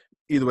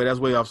either way, that's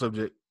way off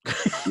subject.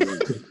 Yeah.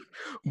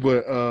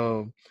 But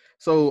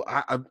so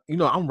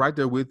I'm right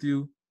there with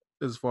you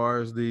as far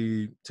as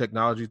the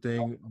technology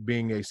thing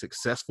being a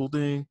successful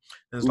thing.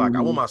 And it's like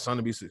I want Hmm. my son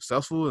to be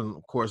successful and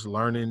of course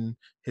learning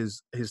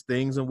his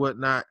things and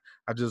whatnot.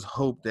 I just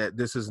hope that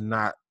this is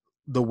not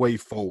the way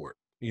forward.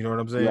 You know what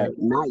I'm saying? Right,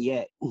 not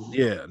yet.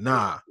 Yeah,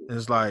 nah. And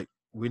it's like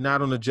we're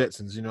not on the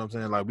Jetsons, you know what I'm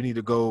saying? Like we need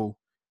to go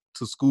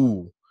to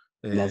school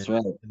and That's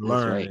right. That's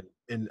learn. right.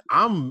 And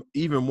I'm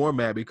even more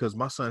mad because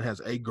my son has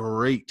a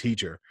great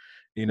teacher.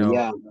 You know,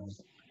 Yeah,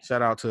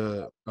 shout out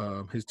to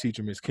his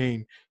teacher, Miss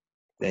King.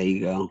 there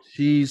you go.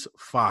 She's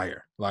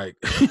fire. Like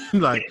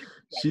like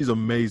she's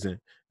amazing.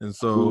 And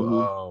so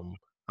Hmm.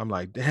 I'm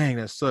like, dang,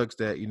 that sucks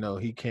that,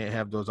 he can't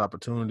have those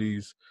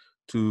opportunities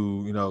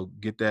to,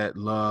 get that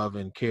love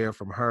and care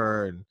from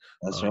her and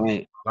That's uh,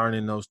 right.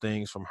 learning those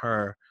things from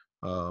her.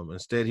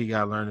 Instead, he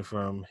got learning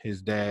from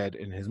his dad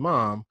and his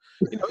mom.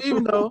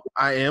 Even though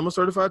I am a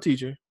certified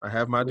teacher, I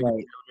have my degree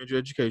Right, in elementary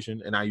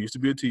education, and I used to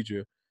be a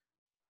teacher.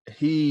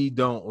 He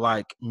don't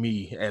like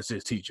me as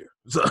his teacher.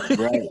 So you know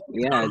right.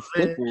 what Yeah, I'm it's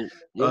saying? different.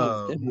 Yeah,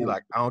 it's He different.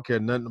 like, I don't care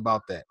nothing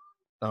about that.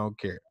 I don't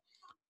care.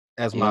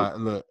 As Yep. my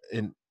look,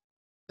 and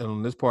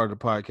on this part of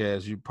the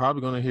podcast, you're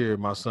probably gonna hear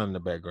my son in the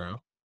background.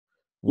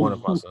 One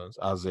of my sons,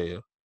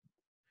 Isaiah.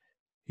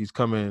 He's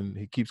coming.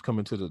 He keeps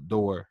coming to the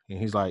door, and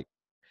he's like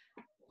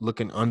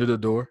looking under the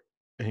door,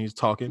 and he's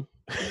talking.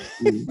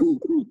 he,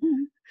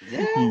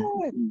 Yeah.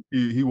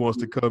 he wants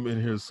to come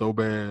in here so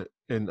bad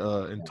and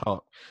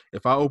talk.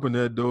 If I open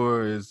that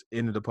door, it's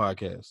into the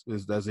podcast.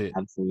 That's it.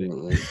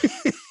 Absolutely.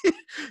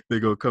 They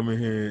go come in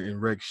here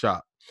and wreck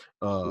shop.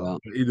 Yeah.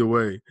 Either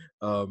way,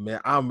 man,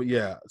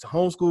 it's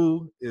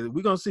homeschool.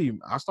 We're gonna see.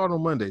 I start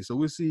on Monday, so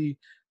we'll see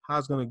how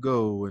it's gonna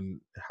go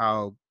and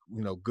how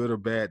good or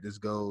bad this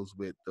goes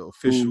with the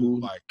official Hmm.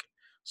 like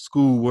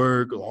school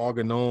work,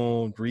 logging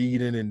on,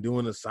 reading, and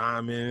doing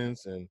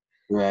assignments and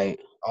Right.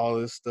 all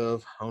this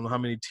stuff. I don't know how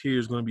many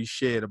tears going to be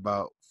shed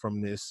about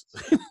from this,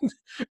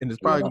 and there's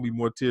probably Yeah. gonna be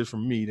more tears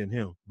from me than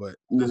him. But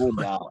this, No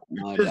doubt.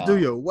 No just do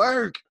doubt. your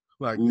work.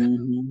 Like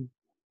Hmm.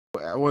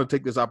 I want to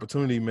take this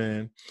opportunity,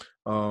 man,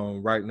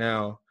 right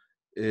now,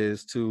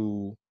 is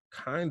to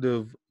kind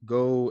of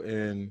go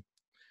and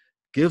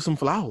give some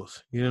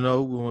flowers. We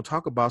want to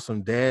talk about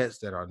some dads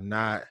that are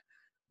not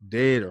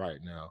dead right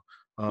now.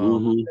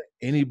 Hmm.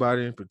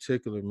 Anybody in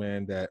particular,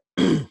 man, that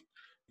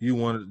you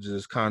want to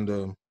just kind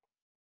of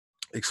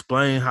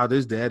explain how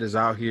this dad is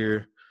out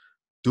here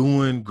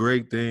doing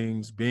great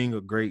things, being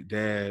a great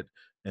dad,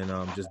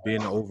 and just being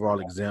an overall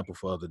example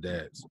for other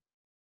dads.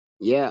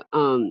 Yeah.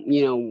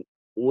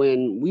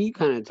 When we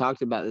kind of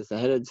talked about this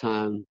ahead of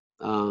time,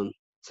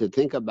 to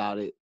think about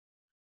it,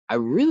 I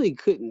really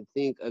couldn't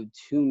think of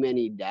too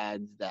many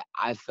dads that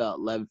I felt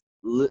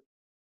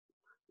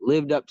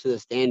lived up to the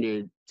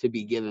standard to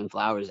be given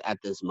flowers at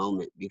this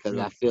moment because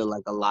I Mm, feel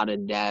like a lot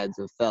of dads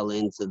have fell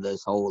into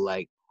this whole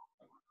like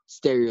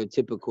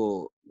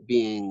stereotypical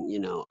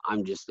being,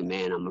 I'm just a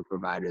man, I'm a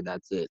provider,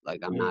 that's it.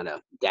 Like I'm mm, not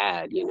a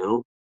dad.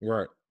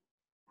 right.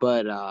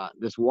 But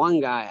this one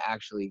guy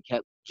actually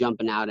kept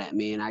jumping out at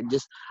me, and I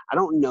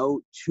don't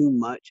know too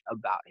much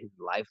about his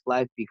life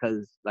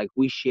because like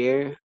we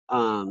share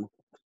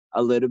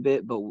a little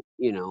bit, but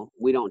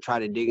we don't try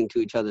to dig into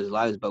each other's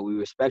lives, but we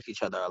respect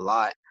each other a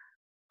lot.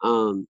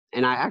 And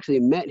I actually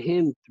met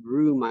him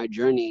through my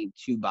journey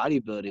to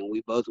bodybuilding.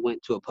 We both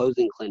went to a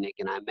posing clinic,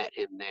 and I met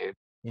him there.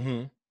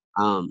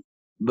 Mm-hmm. Um,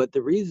 but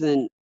the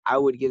reason I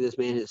would give this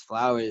man his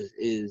flowers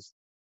is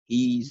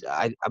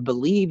I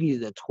believe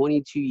he's a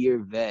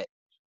 22-year vet,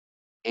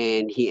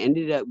 and he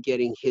ended up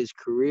getting his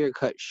career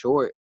cut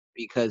short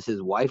because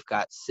his wife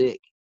got sick.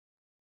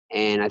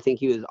 And I think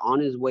he was on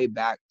his way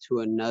back to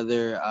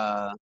another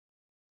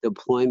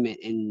deployment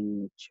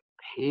in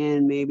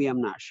Japan, maybe.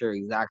 I'm not sure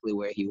exactly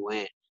where he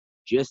went.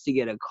 just to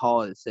get a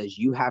call that says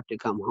you have to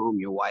come home,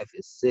 your wife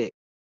is sick.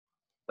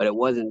 But it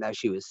wasn't that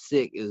she was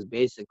sick, it was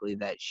basically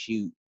that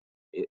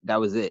that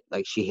was it.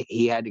 Like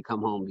he had to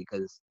come home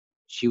because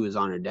she was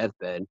on her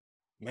deathbed.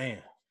 Man.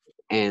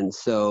 And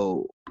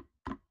so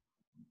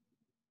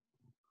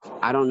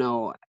I don't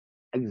know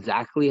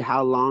exactly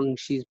how long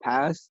she's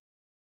passed,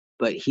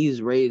 but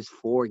he's raised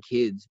 4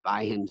 kids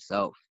by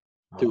himself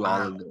through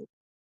all of this.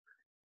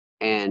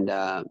 And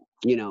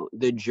you know,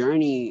 the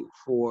journey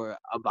for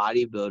a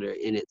bodybuilder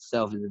in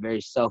itself is a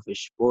very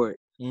selfish sport,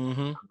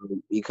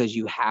 because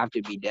you have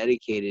to be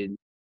dedicated.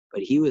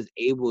 But he was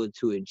able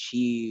to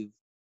achieve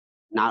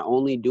not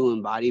only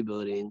doing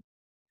bodybuilding,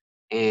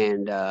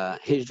 and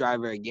his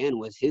driver again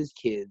was his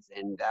kids,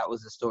 and that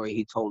was the story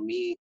he told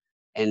me,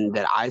 and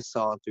that I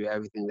saw through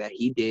everything that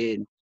he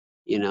did.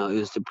 You know, it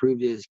was to prove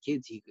to his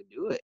kids he could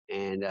do it.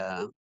 And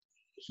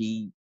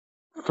he,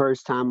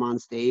 first time on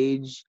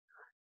stage,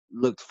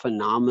 looked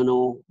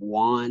phenomenal,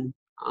 won,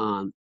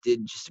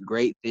 did just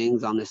great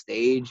things on the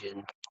stage,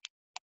 and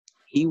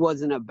he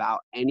wasn't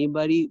about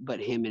anybody but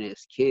him and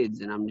his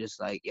kids. And I'm just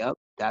like, yep,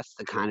 that's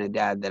the kind of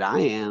dad that I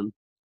am.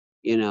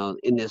 You know,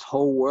 in this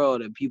whole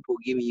world of people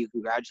giving you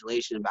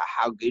congratulations about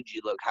how good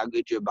you look, how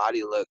good your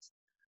body looks,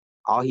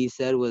 all he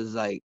said was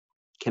like,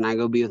 can I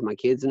go be with my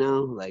kids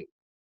now? Like,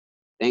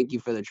 thank you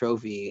for the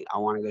trophy. I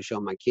want to go show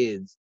my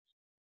kids.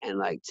 And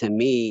like, to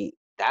me,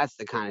 that's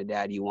the kind of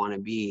dad you want to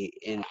be.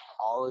 In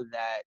all of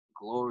that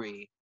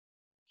glory,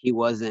 he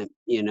wasn't,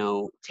 you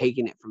know,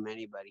 taking it from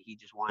anybody. He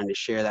just wanted to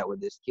share that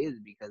with his kids,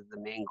 because the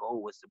main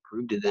goal was to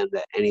prove to them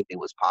that anything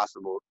was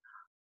possible.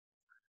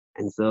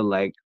 And so,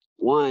 like,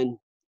 one,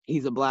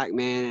 he's a black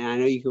man, and I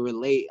know you can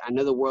relate. I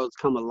know the world's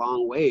come a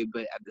long way,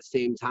 but at the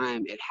same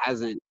time, it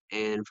hasn't.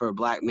 And for a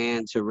black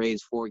man to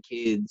raise 4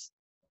 kids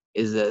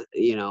is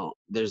you know,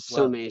 there's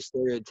so many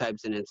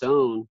stereotypes in its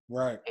own.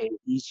 Right. And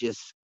he's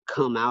just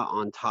come out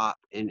on top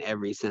in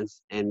every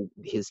sense. And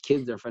his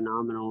kids are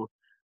phenomenal.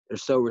 They're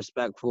so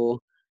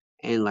respectful.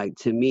 And like,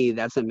 to me,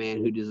 that's a man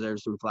who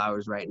deserves some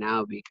flowers right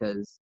now,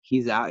 because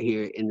he's out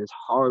here in this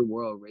hard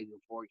world raising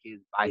 4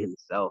 kids by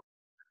himself.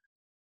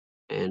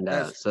 And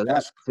so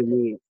that, to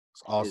me,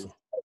 it's awesome.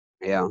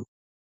 Yeah.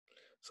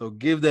 So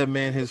give that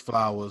man his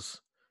flowers.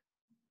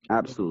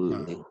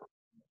 Absolutely.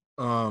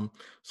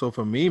 So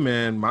for me,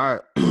 man, my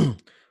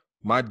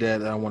my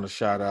dad that I want to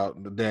shout out,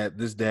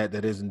 this dad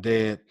that isn't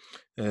dead,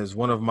 is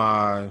one of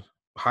my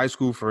high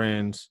school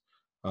friends.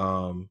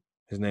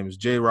 His name is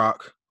J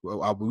Rock.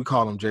 Well, we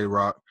call him J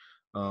Rock,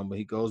 but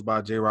he goes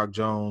by J Rock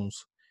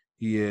Jones.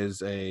 He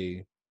is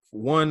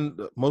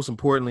most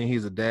importantly,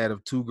 he's a dad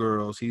of 2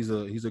 girls. He's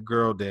a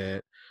girl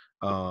dad.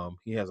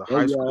 He has a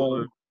high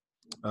schooler.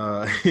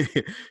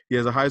 He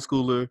has a high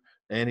schooler,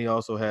 and he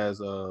also has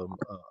a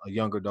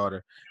younger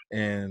daughter.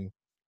 And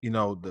you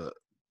know, the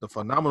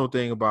phenomenal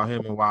thing about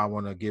him, and why I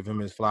want to give him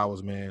his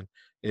flowers, man,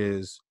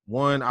 is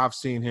one, I've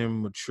seen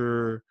him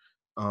mature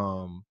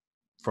from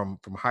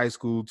high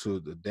school to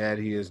the dad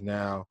he is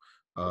now.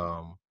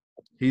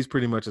 He's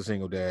pretty much a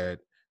single dad,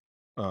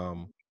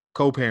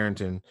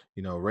 co-parenting,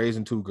 you know,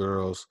 raising 2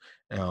 girls.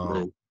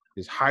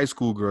 His high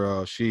school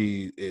girl,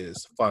 she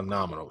is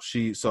phenomenal.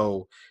 He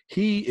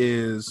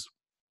is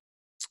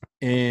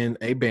in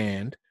a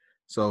band.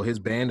 So his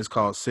band is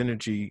called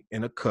Synergy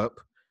in a Cup,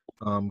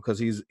 because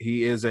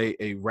he is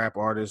a rap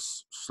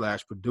artist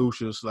 /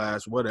 producer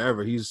 /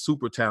 whatever. He's a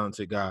super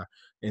talented guy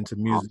into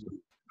music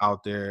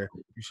out there.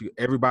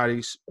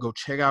 Everybody go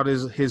check out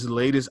his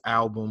latest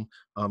album.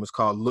 It's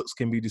called Looks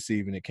Can Be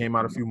Deceiving. It came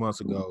out a few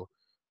months ago.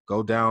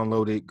 Go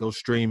download it. Go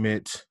stream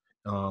it.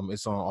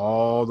 It's on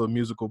all the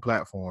musical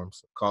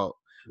platforms. Called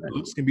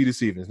Looks Can Be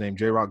Deceiving. His name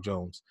J Rock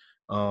Jones.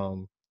 I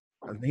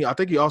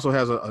think he also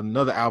has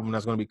another album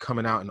that's going to be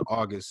coming out in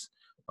August.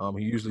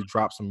 He usually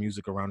drops some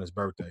music around his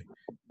birthday.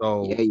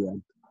 So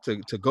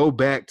to go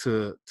back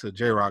to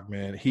J Rock,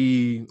 man,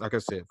 he, like I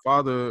said,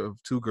 father of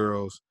 2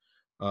 girls.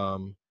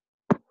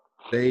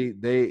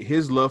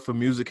 His love for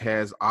music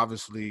has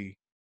obviously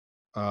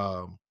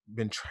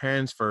been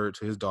transferred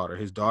to his daughter.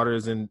 His daughter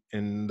is in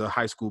the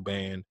high school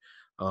band.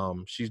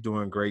 She's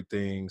doing great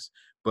things.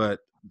 But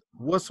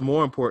what's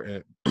more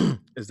important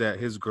is that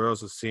his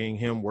girls are seeing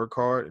him work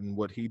hard and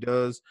what he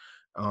does,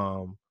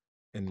 and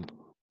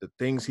the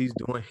things he's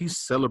doing. He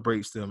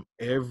celebrates them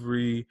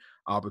every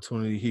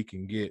opportunity he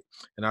can get.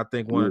 And I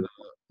think one of the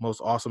most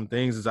awesome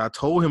things is I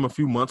told him a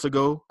few months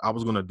ago I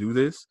was going to do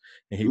this,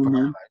 and he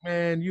probably like,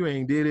 man, you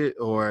ain't did it,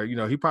 or you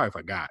know, he probably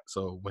forgot.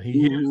 So when he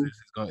hears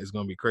this, it's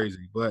gonna be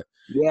crazy. But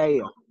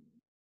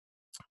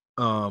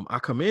I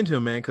commend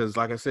him, man, because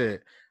like I said,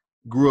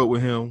 grew up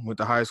with him, went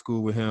to high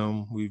school with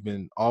him. We've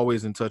been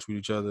always in touch with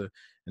each other.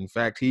 In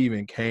fact, he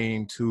even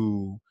came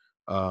to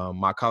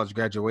my college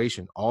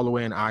graduation all the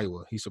way in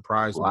Iowa. He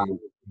surprised me.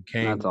 He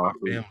came with my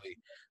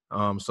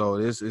family. So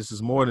this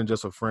is more than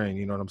just a friend,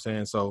 you know what I'm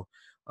saying? So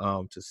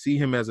to see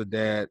him as a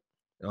dad,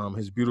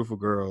 his beautiful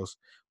girls,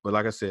 but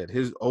like I said,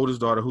 his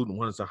oldest daughter, who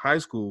went to high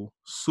school,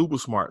 super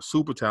smart,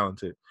 super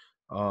talented.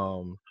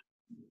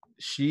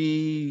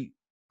 She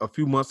a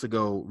few months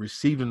ago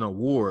received an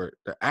award,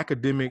 the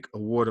Academic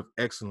Award of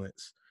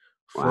Excellence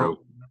from Wow.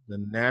 the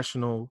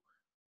National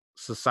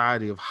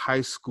Society of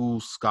High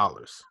School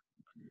Scholars.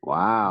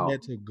 Wow. He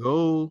had to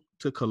go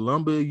to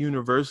Columbia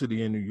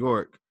University in New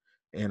York,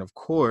 and of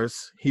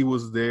course, he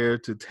was there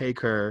to take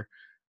her.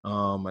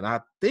 And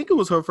I think it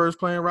was her first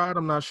plane ride.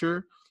 I'm not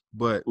sure,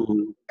 but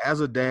Mhm. as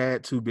a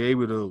dad, to be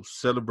able to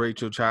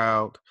celebrate your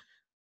child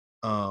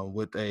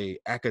with a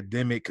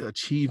academic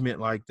achievement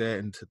like that,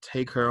 and to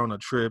take her on a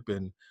trip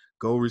and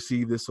go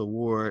receive this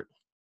award,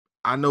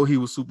 I know he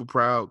was super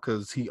proud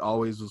because he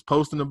always was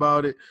posting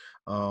about it.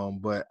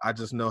 But I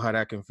just know how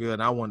that can feel,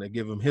 and I want to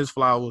give him his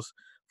flowers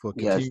for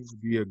Yes. continuing to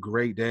be a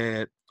great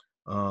dad,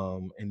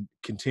 and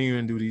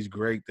continuing to do these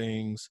great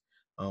things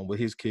with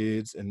his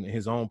kids and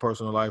his own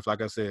personal life.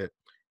 Like I said,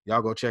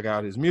 y'all go check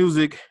out his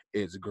music.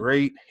 It's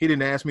great. He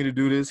didn't ask me to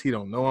do this. He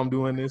don't know I'm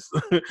doing this.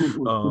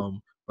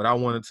 But I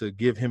wanted to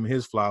give him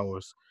his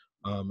flowers,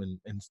 and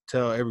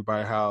tell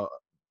everybody how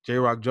J.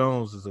 Rock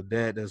Jones is a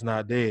dad that's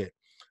not dead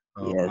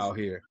Yes. out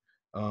here.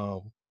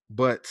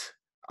 But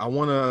I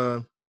want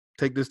to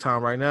take this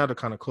time right now to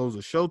kind of close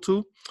the show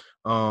too,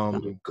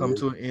 and come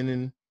to an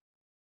ending.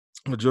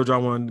 Jojo, I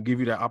want to give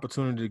you that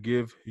opportunity to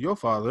give your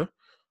father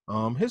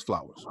his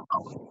flowers.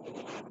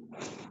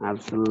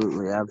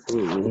 Absolutely.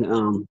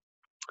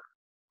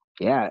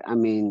 Yeah, I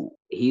mean,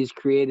 he's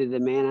created the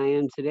man I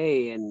am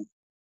today, and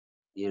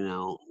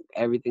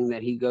everything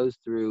that he goes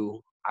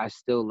through, I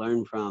still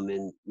learn from,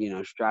 and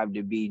strive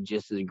to be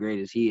just as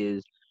great as he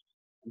is.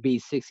 Be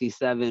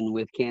 67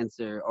 with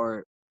cancer,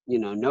 or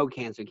no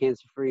cancer,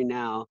 cancer free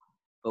now,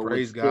 but with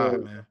Praise God,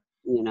 still, man.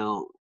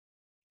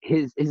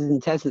 His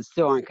intestines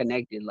still aren't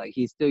connected. Like,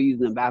 he's still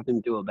using the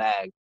bathroom through a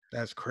bag.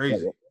 That's But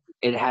crazy.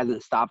 it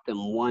hasn't stopped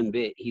him one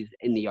bit. He's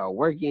in the yard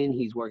working.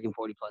 He's working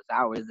 40 plus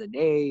hours a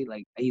day.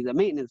 Like, he's a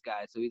maintenance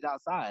guy, so he's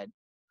outside.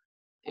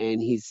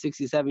 And he's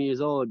 67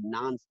 years old,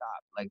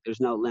 nonstop. Like, there's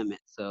no limit.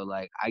 So,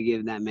 like, I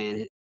give that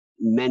man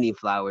many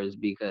flowers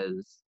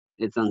because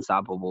it's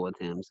unstoppable with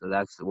him. So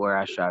that's where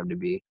I strive to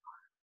be.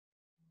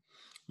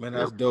 Man,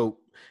 that's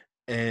dope.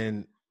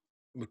 And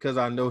because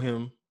I know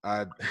him,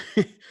 I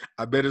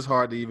I bet it's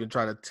hard to even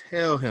try to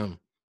tell him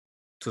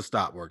to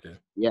stop working.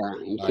 Yeah,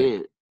 you Like,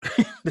 can't.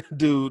 the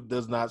dude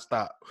does not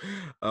stop.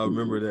 I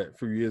remember that a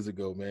few years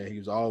ago, man. He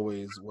was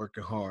always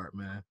working hard,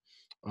 man.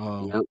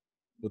 Yep.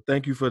 But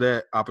thank you for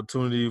that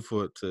opportunity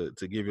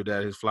to give your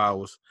dad his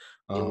flowers.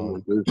 Yeah,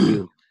 man, thank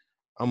you.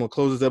 I'm gonna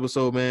close this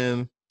episode,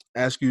 man.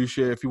 Ask you to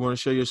share if you want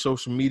to share your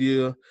social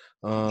media.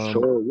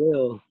 Sure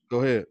will.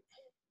 Go ahead.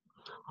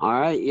 All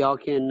right, y'all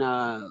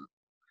can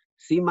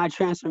see my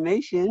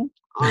transformation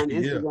on Yeah.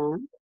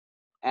 Instagram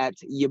at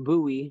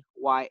Yabui,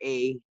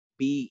 YABUI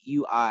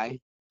 _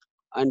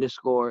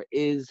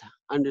 is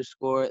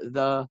 _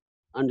 the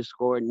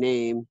 _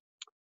 name.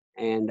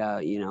 And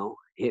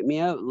hit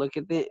me up. Look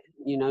at the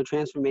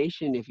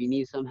transformation. If you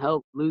need some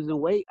help losing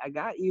weight, I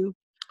got you.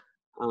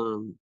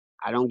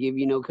 I don't give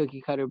you no cookie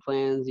cutter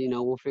plans.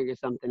 We'll figure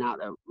something out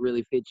that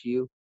really fits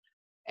you.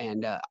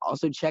 And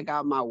also check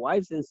out my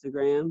wife's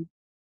Instagram,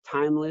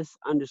 timeless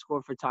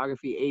 _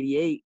 photography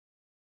 88,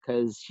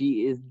 because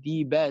she is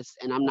the best,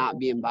 and I'm not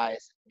being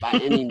biased by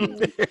any means,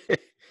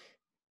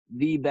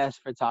 the best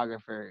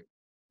photographer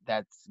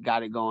that's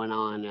got it going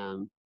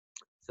on.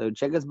 So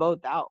check us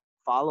both out.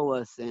 Follow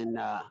us and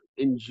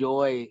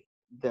enjoy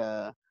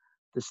the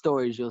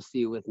stories you'll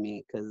see with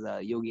me, because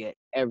you'll get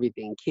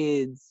everything: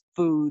 kids,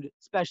 food,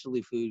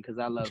 especially food, because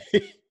I love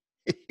food.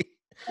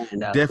 And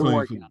Definitely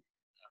working food. on.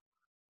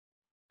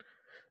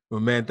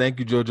 Well, man, thank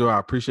you, JoJo. I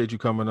appreciate you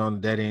coming on the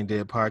Daddy Ain't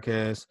Dead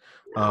podcast.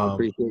 I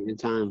appreciate your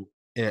time.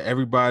 Yeah,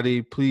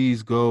 everybody,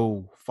 please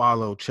go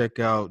follow, check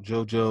out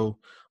JoJo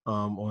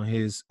on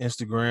his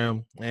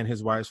Instagram and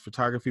his wife's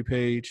photography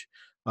page.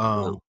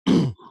 The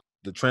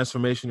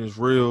transformation is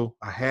real.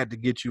 I had to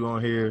get you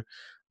on here.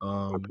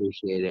 I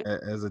appreciate it.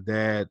 As a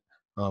dad,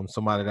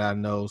 somebody that I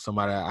know,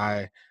 somebody that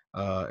I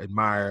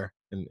admire,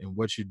 and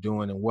what you're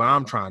doing and where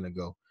I'm trying to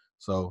go.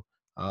 So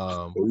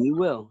And you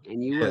will.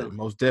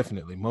 most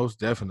definitely,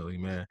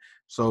 man.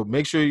 So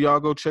make sure y'all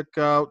go check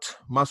out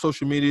my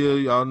social media.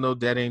 Y'all know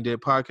Daddy Ain't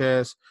Dead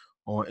podcast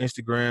on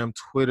Instagram,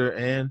 Twitter,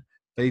 and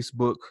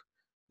Facebook.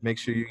 Make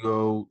sure you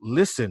go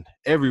listen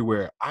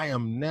everywhere. I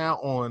am now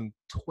on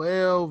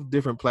 12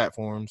 different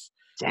platforms.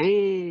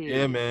 Dang.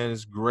 Yeah, man,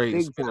 it's great.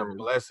 It's been a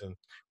blessing.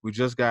 I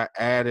just got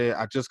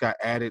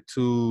added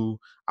to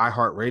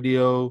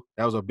iHeartRadio.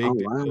 That was a big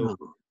deal.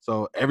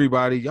 So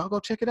everybody, y'all go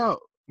check it out.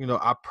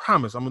 I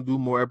promise I'm gonna do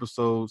more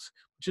episodes.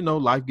 But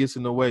life gets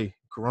in the way.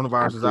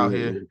 Coronavirus is out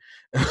here.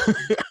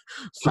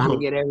 Trying to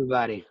get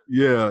everybody.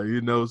 Yeah,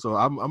 so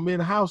I'm in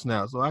the house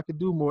now, so I could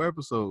do more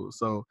episodes.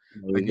 So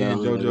again,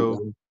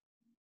 JoJo,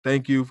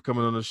 thank you for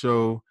coming on the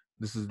show.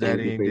 This is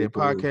Daddy Ain't Dead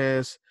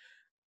podcast.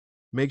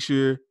 Make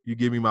sure you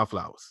give me my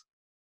flowers.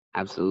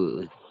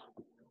 Absolutely.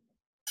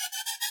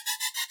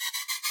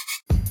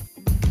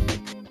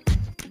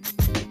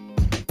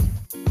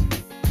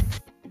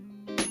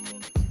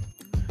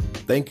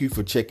 Thank you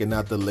for checking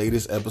out the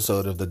latest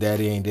episode of the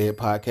Daddy Ain't Dead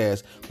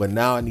podcast. But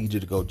now I need you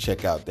to go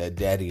check out that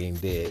Daddy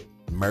Ain't Dead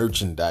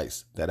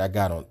merchandise that I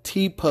got on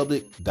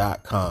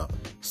tpublic.com.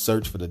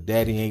 Search for the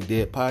Daddy Ain't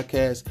Dead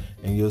podcast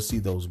and you'll see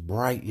those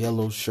bright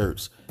yellow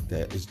shirts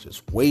that is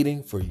just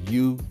waiting for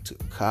you to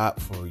cop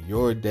for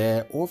your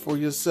dad or for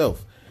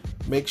yourself.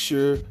 Make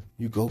sure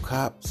you go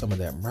cop some of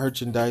that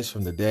merchandise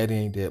from the Daddy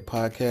Ain't Dead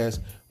podcast.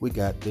 We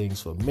got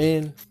things for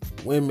men,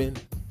 women,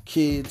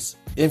 kids,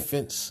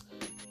 infants,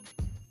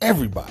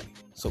 everybody.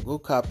 So go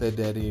cop that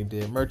Daddy Ain't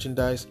Dead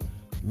merchandise.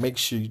 Make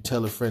sure you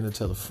tell a friend to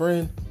tell a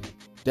friend.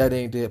 Daddy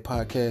Ain't Dead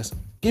podcast.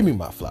 Give me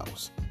my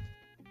flowers.